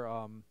these are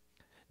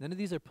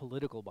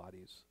political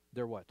bodies.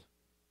 They're what?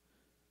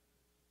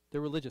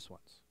 They're religious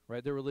ones,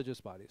 right? They're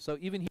religious bodies. So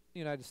even here in the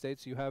United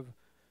States, you have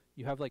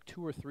like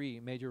 2 or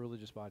 3 major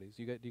religious bodies.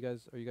 Are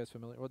you guys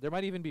familiar? Well, there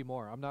might even be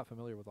more. I'm not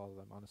familiar with all of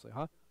them, honestly.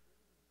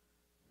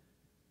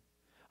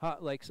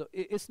 Like, so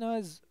ISNA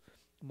is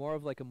more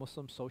of like a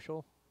Muslim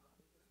social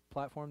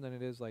platform than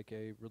it is like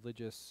a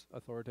religious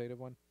authoritative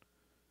one.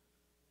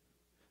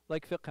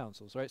 Like fiqh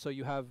councils, right? So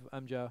you have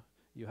AMJA,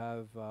 you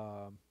have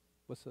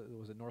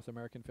was it North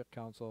American Fiqh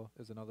Council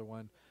is another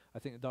one. I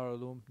think Dar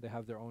al-Ulum, they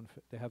have their own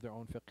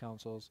fiqh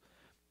councils.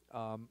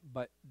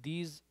 But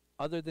these,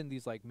 other than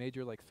these like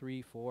major like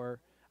 3, 4,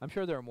 I'm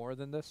sure there are more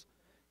than this.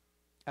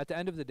 At the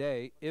end of the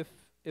day, if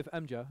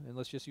AMJA, and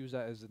let's just use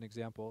that as an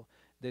example,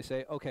 they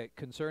say, okay,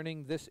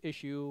 concerning this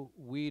issue,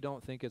 we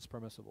don't think it's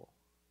permissible.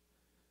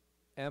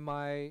 Do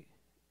I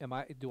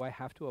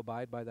have to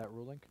abide by that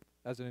ruling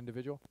as an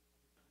individual?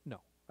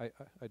 No, I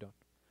don't.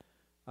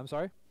 I'm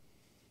sorry?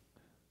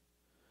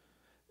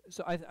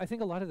 So I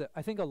think a lot of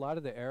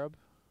the Arab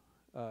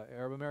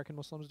American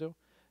Muslims do.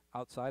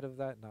 Outside of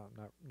that, no,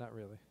 not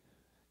really.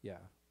 Yeah.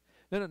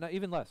 No, not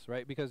even less,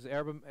 right? Because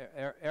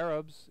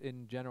Arabs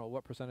in general,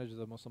 what percentage of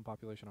the Muslim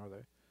population are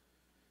they?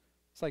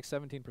 It's like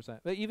 17%.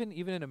 But even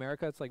in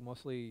America, it's like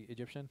mostly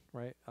Egyptian,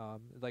 right?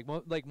 Like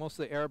most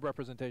of the Arab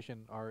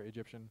representation are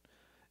Egyptian.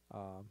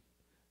 Yeah,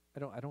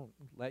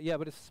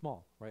 but it's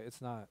small, right?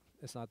 It's not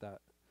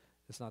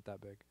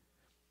that big.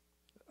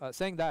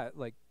 Saying that,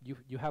 like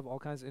you have all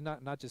kinds, and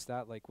not just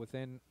that, like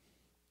within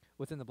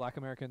the Black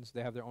Americans,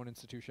 they have their own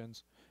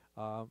institutions.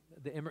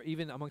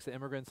 Even amongst the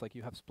immigrants, like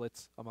you have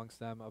splits amongst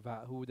them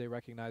about who they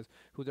recognize,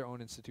 who their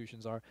own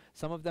institutions are.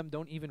 Some of them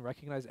don't even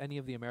recognize any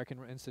of the American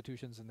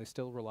institutions, and they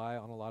still rely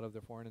on a lot of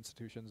their foreign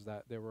institutions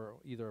that they were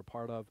either a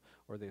part of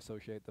or they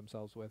associate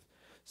themselves with.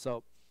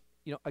 So,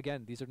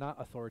 again, these are not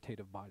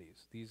authoritative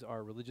bodies. These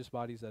are religious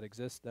bodies that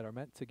exist that are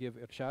meant to give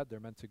irshad. They're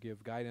meant to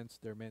give guidance.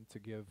 They're meant to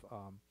give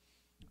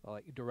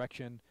like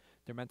direction.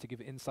 They're meant to give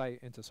insight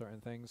into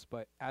certain things.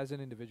 But as an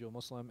individual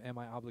Muslim, am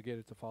I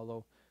obligated to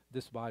follow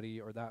this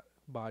body or that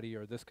body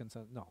or this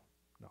consent? No,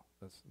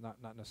 that's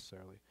not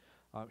necessarily.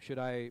 Should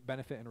I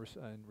benefit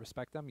and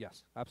respect them?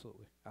 Yes,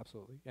 absolutely.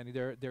 And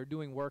they're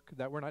doing work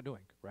that we're not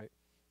doing, right?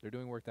 They're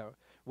doing work that,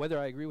 whether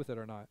I agree with it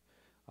or not,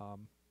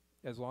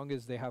 as long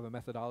as they have a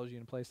methodology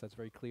in place that's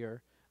very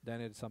clear,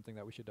 then it's something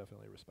that we should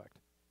definitely respect.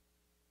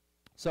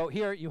 So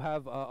here you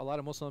have a lot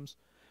of Muslims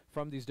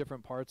from these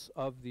different parts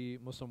of the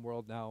Muslim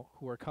world now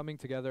who are coming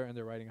together and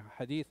they're writing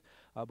Hadith.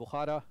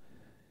 Bukhara,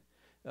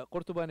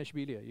 Qurtuba and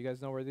Ishbiliya. You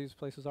guys know where these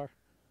places are?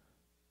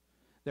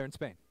 They're in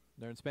Spain.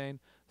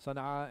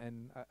 Sana'a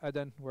and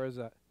Aden, where is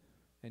that?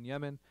 In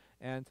Yemen,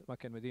 and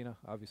Makkah and Medina,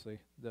 obviously,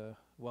 the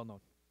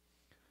well-known.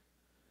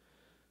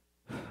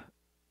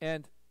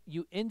 And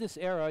in this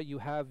era, you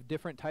have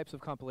different types of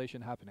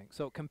compilation happening.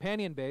 So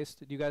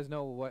companion-based, do you guys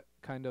know what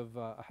kind of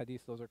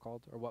hadith those are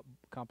called, or what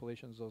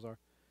compilations those are?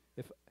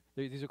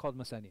 These are called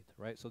Musanid,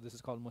 right? So this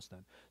is called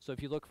Musnad. So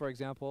if you look, for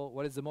example,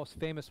 what is the most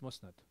famous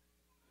Musnad?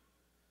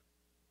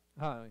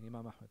 Imam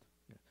Ahmad.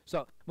 Yeah.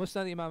 So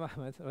Musnad Imam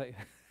Ahmad, right?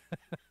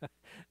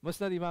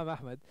 Musnad Imam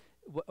Ahmad,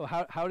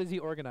 how does he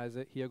organize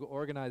it? He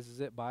organizes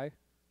it by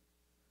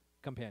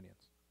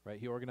companions, right?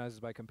 He organizes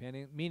by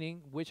companion,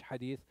 meaning which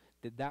hadith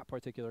did that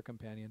particular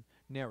companion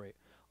narrate.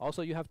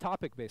 Also, you have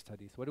topic-based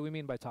hadith. What do we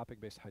mean by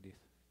topic-based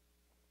hadith?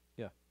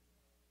 Yeah.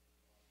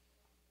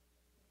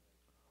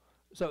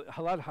 So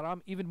halal,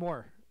 haram, even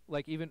more.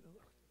 like even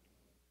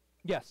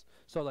yes.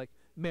 So like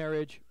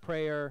marriage,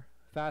 prayer,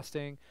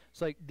 fasting.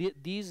 So like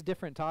these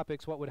different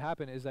topics, what would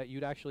happen is that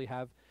you'd actually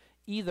have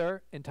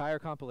either entire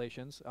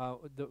compilations.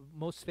 The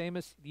most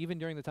famous, even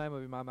during the time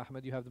of Imam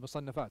Ahmad, you have the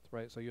Musannafat,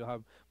 right? So you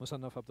have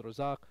Musannaf Abd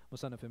al-Razaq,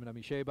 Musannaf Ibn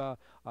Abi Shayba,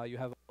 you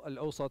have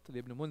Al-Awsat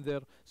Ibn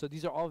Mundhir. So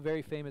these are all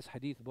very famous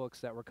hadith books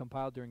that were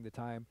compiled during the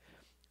time.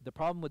 The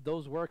problem with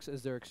those works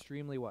is they're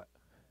extremely what?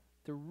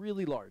 They're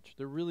really large.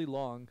 They're really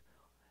long.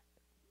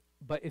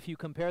 But if you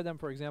compare them,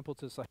 for example,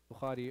 to Sahih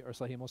Bukhari or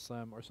Sahih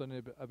Muslim or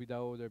Sunan Abi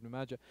Dawud or Ibn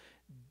Majah,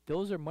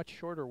 those are much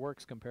shorter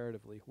works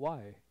comparatively.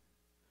 Why?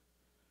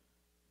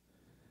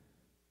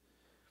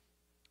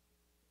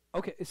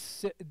 Okay,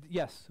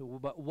 yes,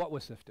 but what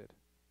was sifted?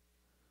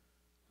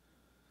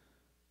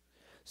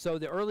 So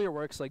the earlier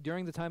works, like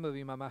during the time of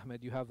Imam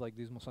Ahmad, you have like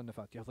these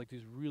musannafat, you have like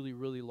these really,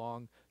 really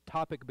long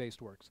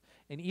topic-based works.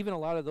 And even a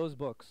lot of those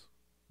books,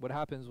 what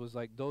happens was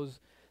like those,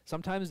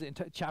 sometimes the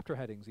chapter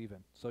headings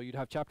even. So you'd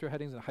have chapter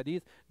headings in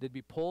hadith, they'd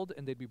be pulled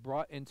and they'd be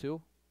brought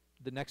into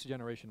the next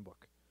generation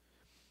book.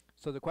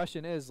 So the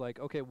question is like,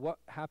 okay, what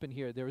happened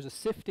here? There was a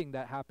sifting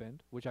that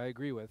happened, which I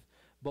agree with,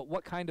 but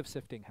what kind of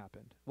sifting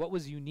happened? What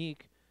was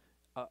unique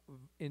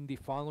in the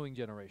following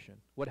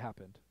generation? What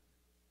happened?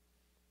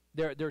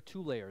 There are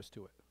two layers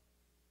to it.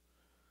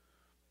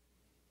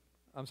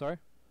 I'm sorry?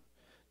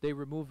 They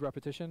removed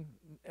repetition?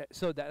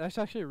 So that's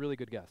actually a really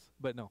good guess,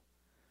 but no.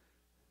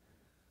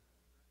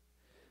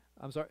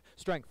 I'm sorry.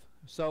 Strength.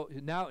 So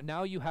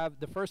now you have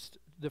the first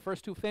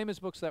two famous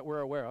books that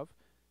we're aware of.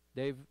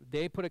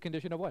 They put a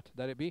condition of what?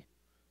 That it be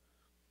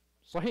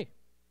sahih,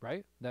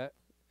 right? That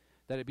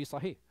it be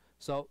sahih.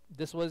 So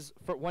this was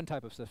for one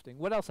type of sifting.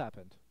 What else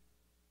happened?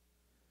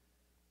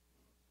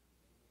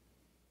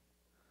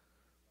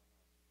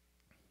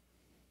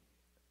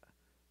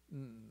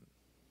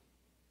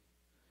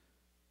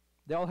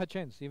 They all had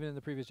chains, even in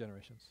the previous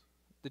generations.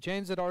 The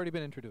chains had already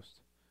been introduced.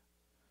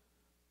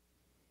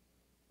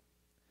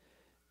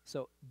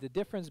 So the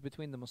difference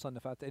between the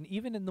musannafat and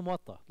even in the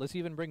muwatta, let's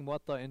even bring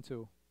muwatta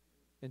into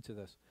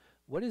this.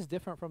 What is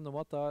different from the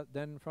muwatta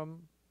than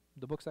from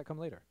the books that come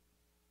later?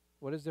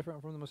 What is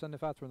different from the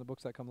musannafat from the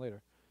books that come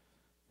later?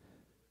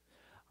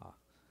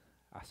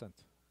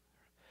 Ahsant.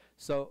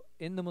 So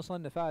in the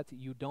musannafat,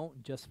 you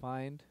don't just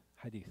find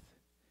hadith.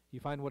 You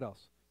find what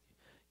else?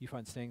 You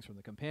find sayings from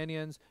the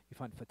companions. You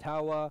find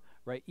fatawa,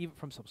 right? Even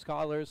from some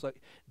scholars, like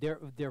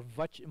they're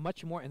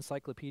much more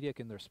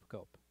encyclopedic in their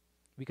scope.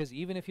 Because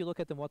even if you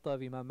look at the Muwatta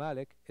of Imam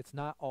Malik, it's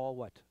not all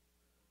what?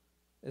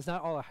 It's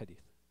not all a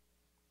hadith,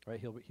 right?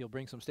 He'll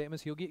bring some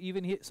statements. He'll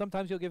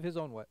sometimes he'll give his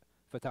own what?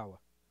 Fatawa.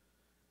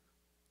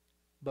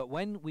 But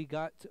when we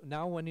got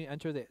when you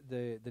enter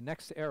the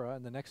next era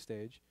and the next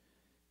stage,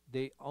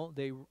 they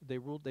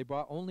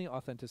brought only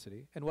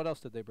authenticity. And what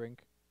else did they bring?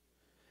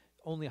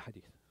 Only a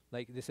hadith.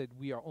 Like they said,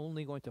 we are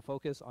only going to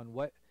focus on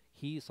what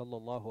he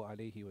sallallahu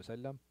alaihi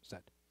wasallam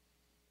said.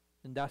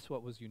 And that's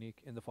what was unique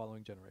in the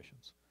following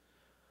generations.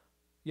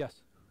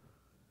 Yes.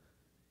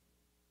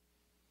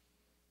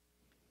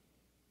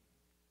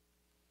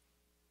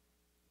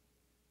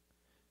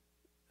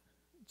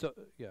 So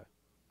yeah.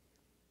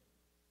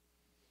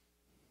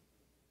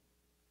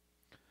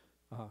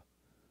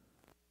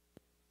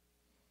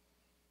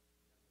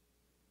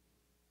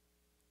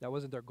 That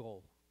wasn't their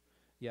goal.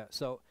 Yeah.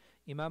 So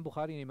Imam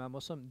Bukhari and Imam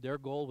Muslim, their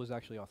goal was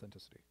actually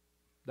authenticity.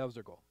 That was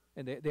their goal.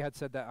 And they had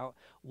said that out.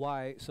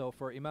 Why? So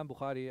for Imam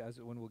Bukhari,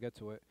 when we'll get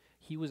to it,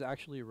 he was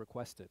actually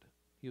requested.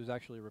 He was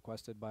actually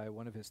requested by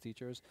one of his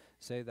teachers,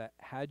 say that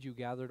had you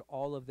gathered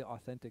all of the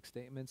authentic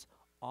statements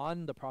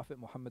on the Prophet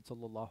Muhammad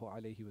sallallahu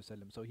alaihi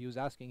wasallam. So he was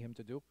asking him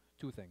to do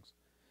two things.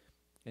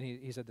 And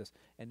he said this.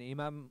 And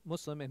Imam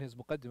Muslim in his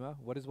Muqaddimah,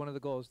 what is one of the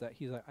goals? That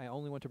he's like, I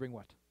only want to bring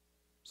what?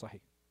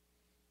 Sahih.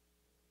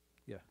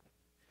 Yeah.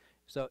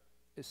 So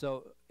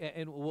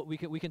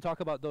we can talk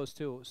about those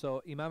too.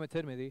 So Imam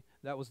at-Tirmidhi,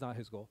 that was not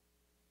his goal,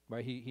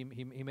 right?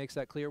 He makes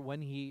that clear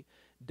when he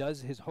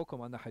does his hukum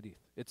on the hadith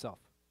itself,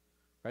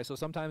 right? So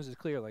sometimes it's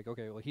clear, like,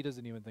 okay, well, he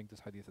doesn't even think this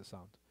hadith is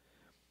sound.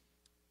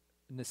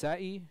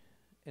 Nasa'i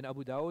and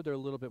Abu Dawud are a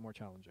little bit more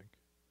challenging.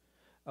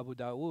 Abu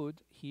Dawud,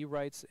 he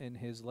writes in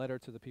his letter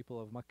to the people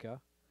of Mecca,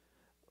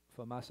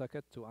 فَمَا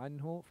سَكَتْتُ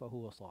عَنْهُ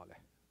فَهُوَ صَالِحٌ.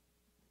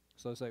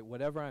 So it's like,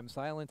 whatever I'm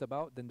silent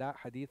about, then that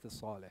hadith is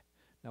salih.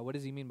 Now, what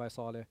does he mean by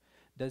salih?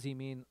 Does he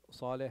mean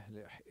salih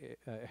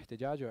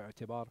ihtijaj or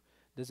i'tibar?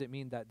 Does it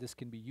mean that this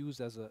can be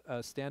used as a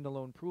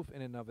standalone proof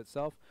in and of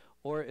itself,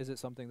 or is it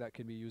something that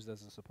can be used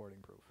as a supporting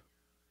proof?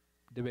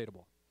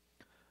 Debatable.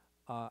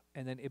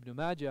 And then Ibn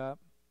Majah,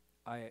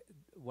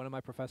 one of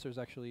my professors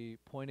actually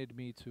pointed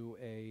me to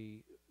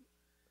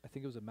I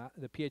think it was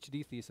the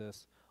PhD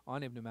thesis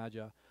on Ibn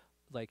Majah.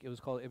 Like, it was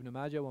called Ibn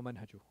Majah wa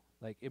Manhaju.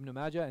 Like Ibn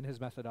Majah and his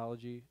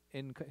methodology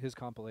in his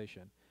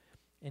compilation.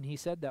 And he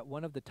said that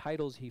one of the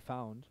titles he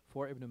found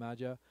for Ibn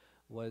Majah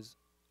was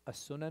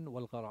As-Sunan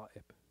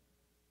wal-Gharaib.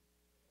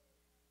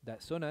 That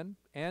Sunan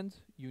and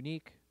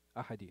unique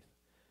ahadith.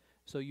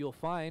 So you'll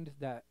find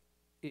that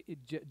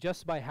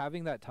just by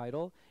having that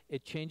title,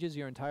 it changes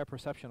your entire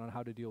perception on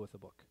how to deal with the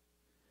book.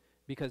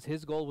 because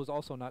his goal was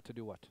also not to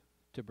do what?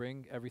 To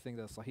bring everything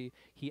that's sahih.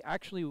 He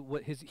actually,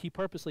 he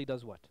purposely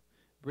does what?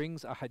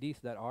 Brings a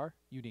hadith that are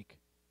unique.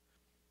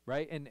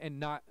 Right? And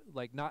not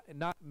like not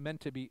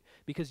meant to be,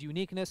 because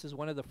uniqueness is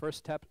one of the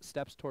first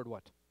steps toward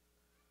what?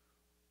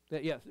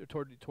 Yeah,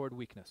 toward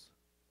weakness.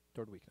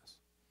 Toward weakness.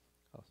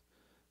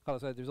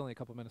 Khalas, there's only a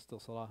couple minutes till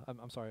salah.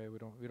 I'm sorry, we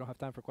don't have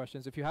time for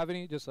questions. If you have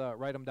any, just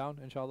write them down,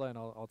 inshallah, and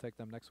I'll take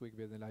them next week,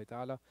 bi'idhnillahi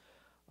ta'ala.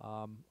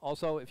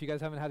 Also, if you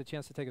guys haven't had a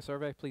chance to take a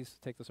survey, please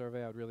take the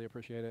survey. I would really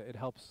appreciate it. It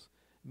helps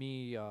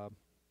me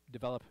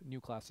develop new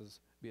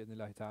classes,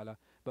 bi'idhnillahi ta'ala.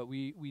 But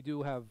we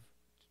do have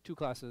 2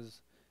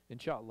 classes,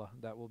 inshallah,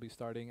 that will be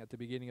starting at the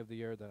beginning of the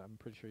year that I'm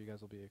pretty sure you guys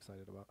will be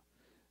excited about.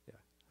 Yeah.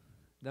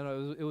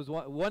 No, it was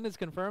one is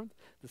confirmed.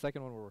 The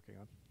second one we're working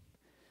on.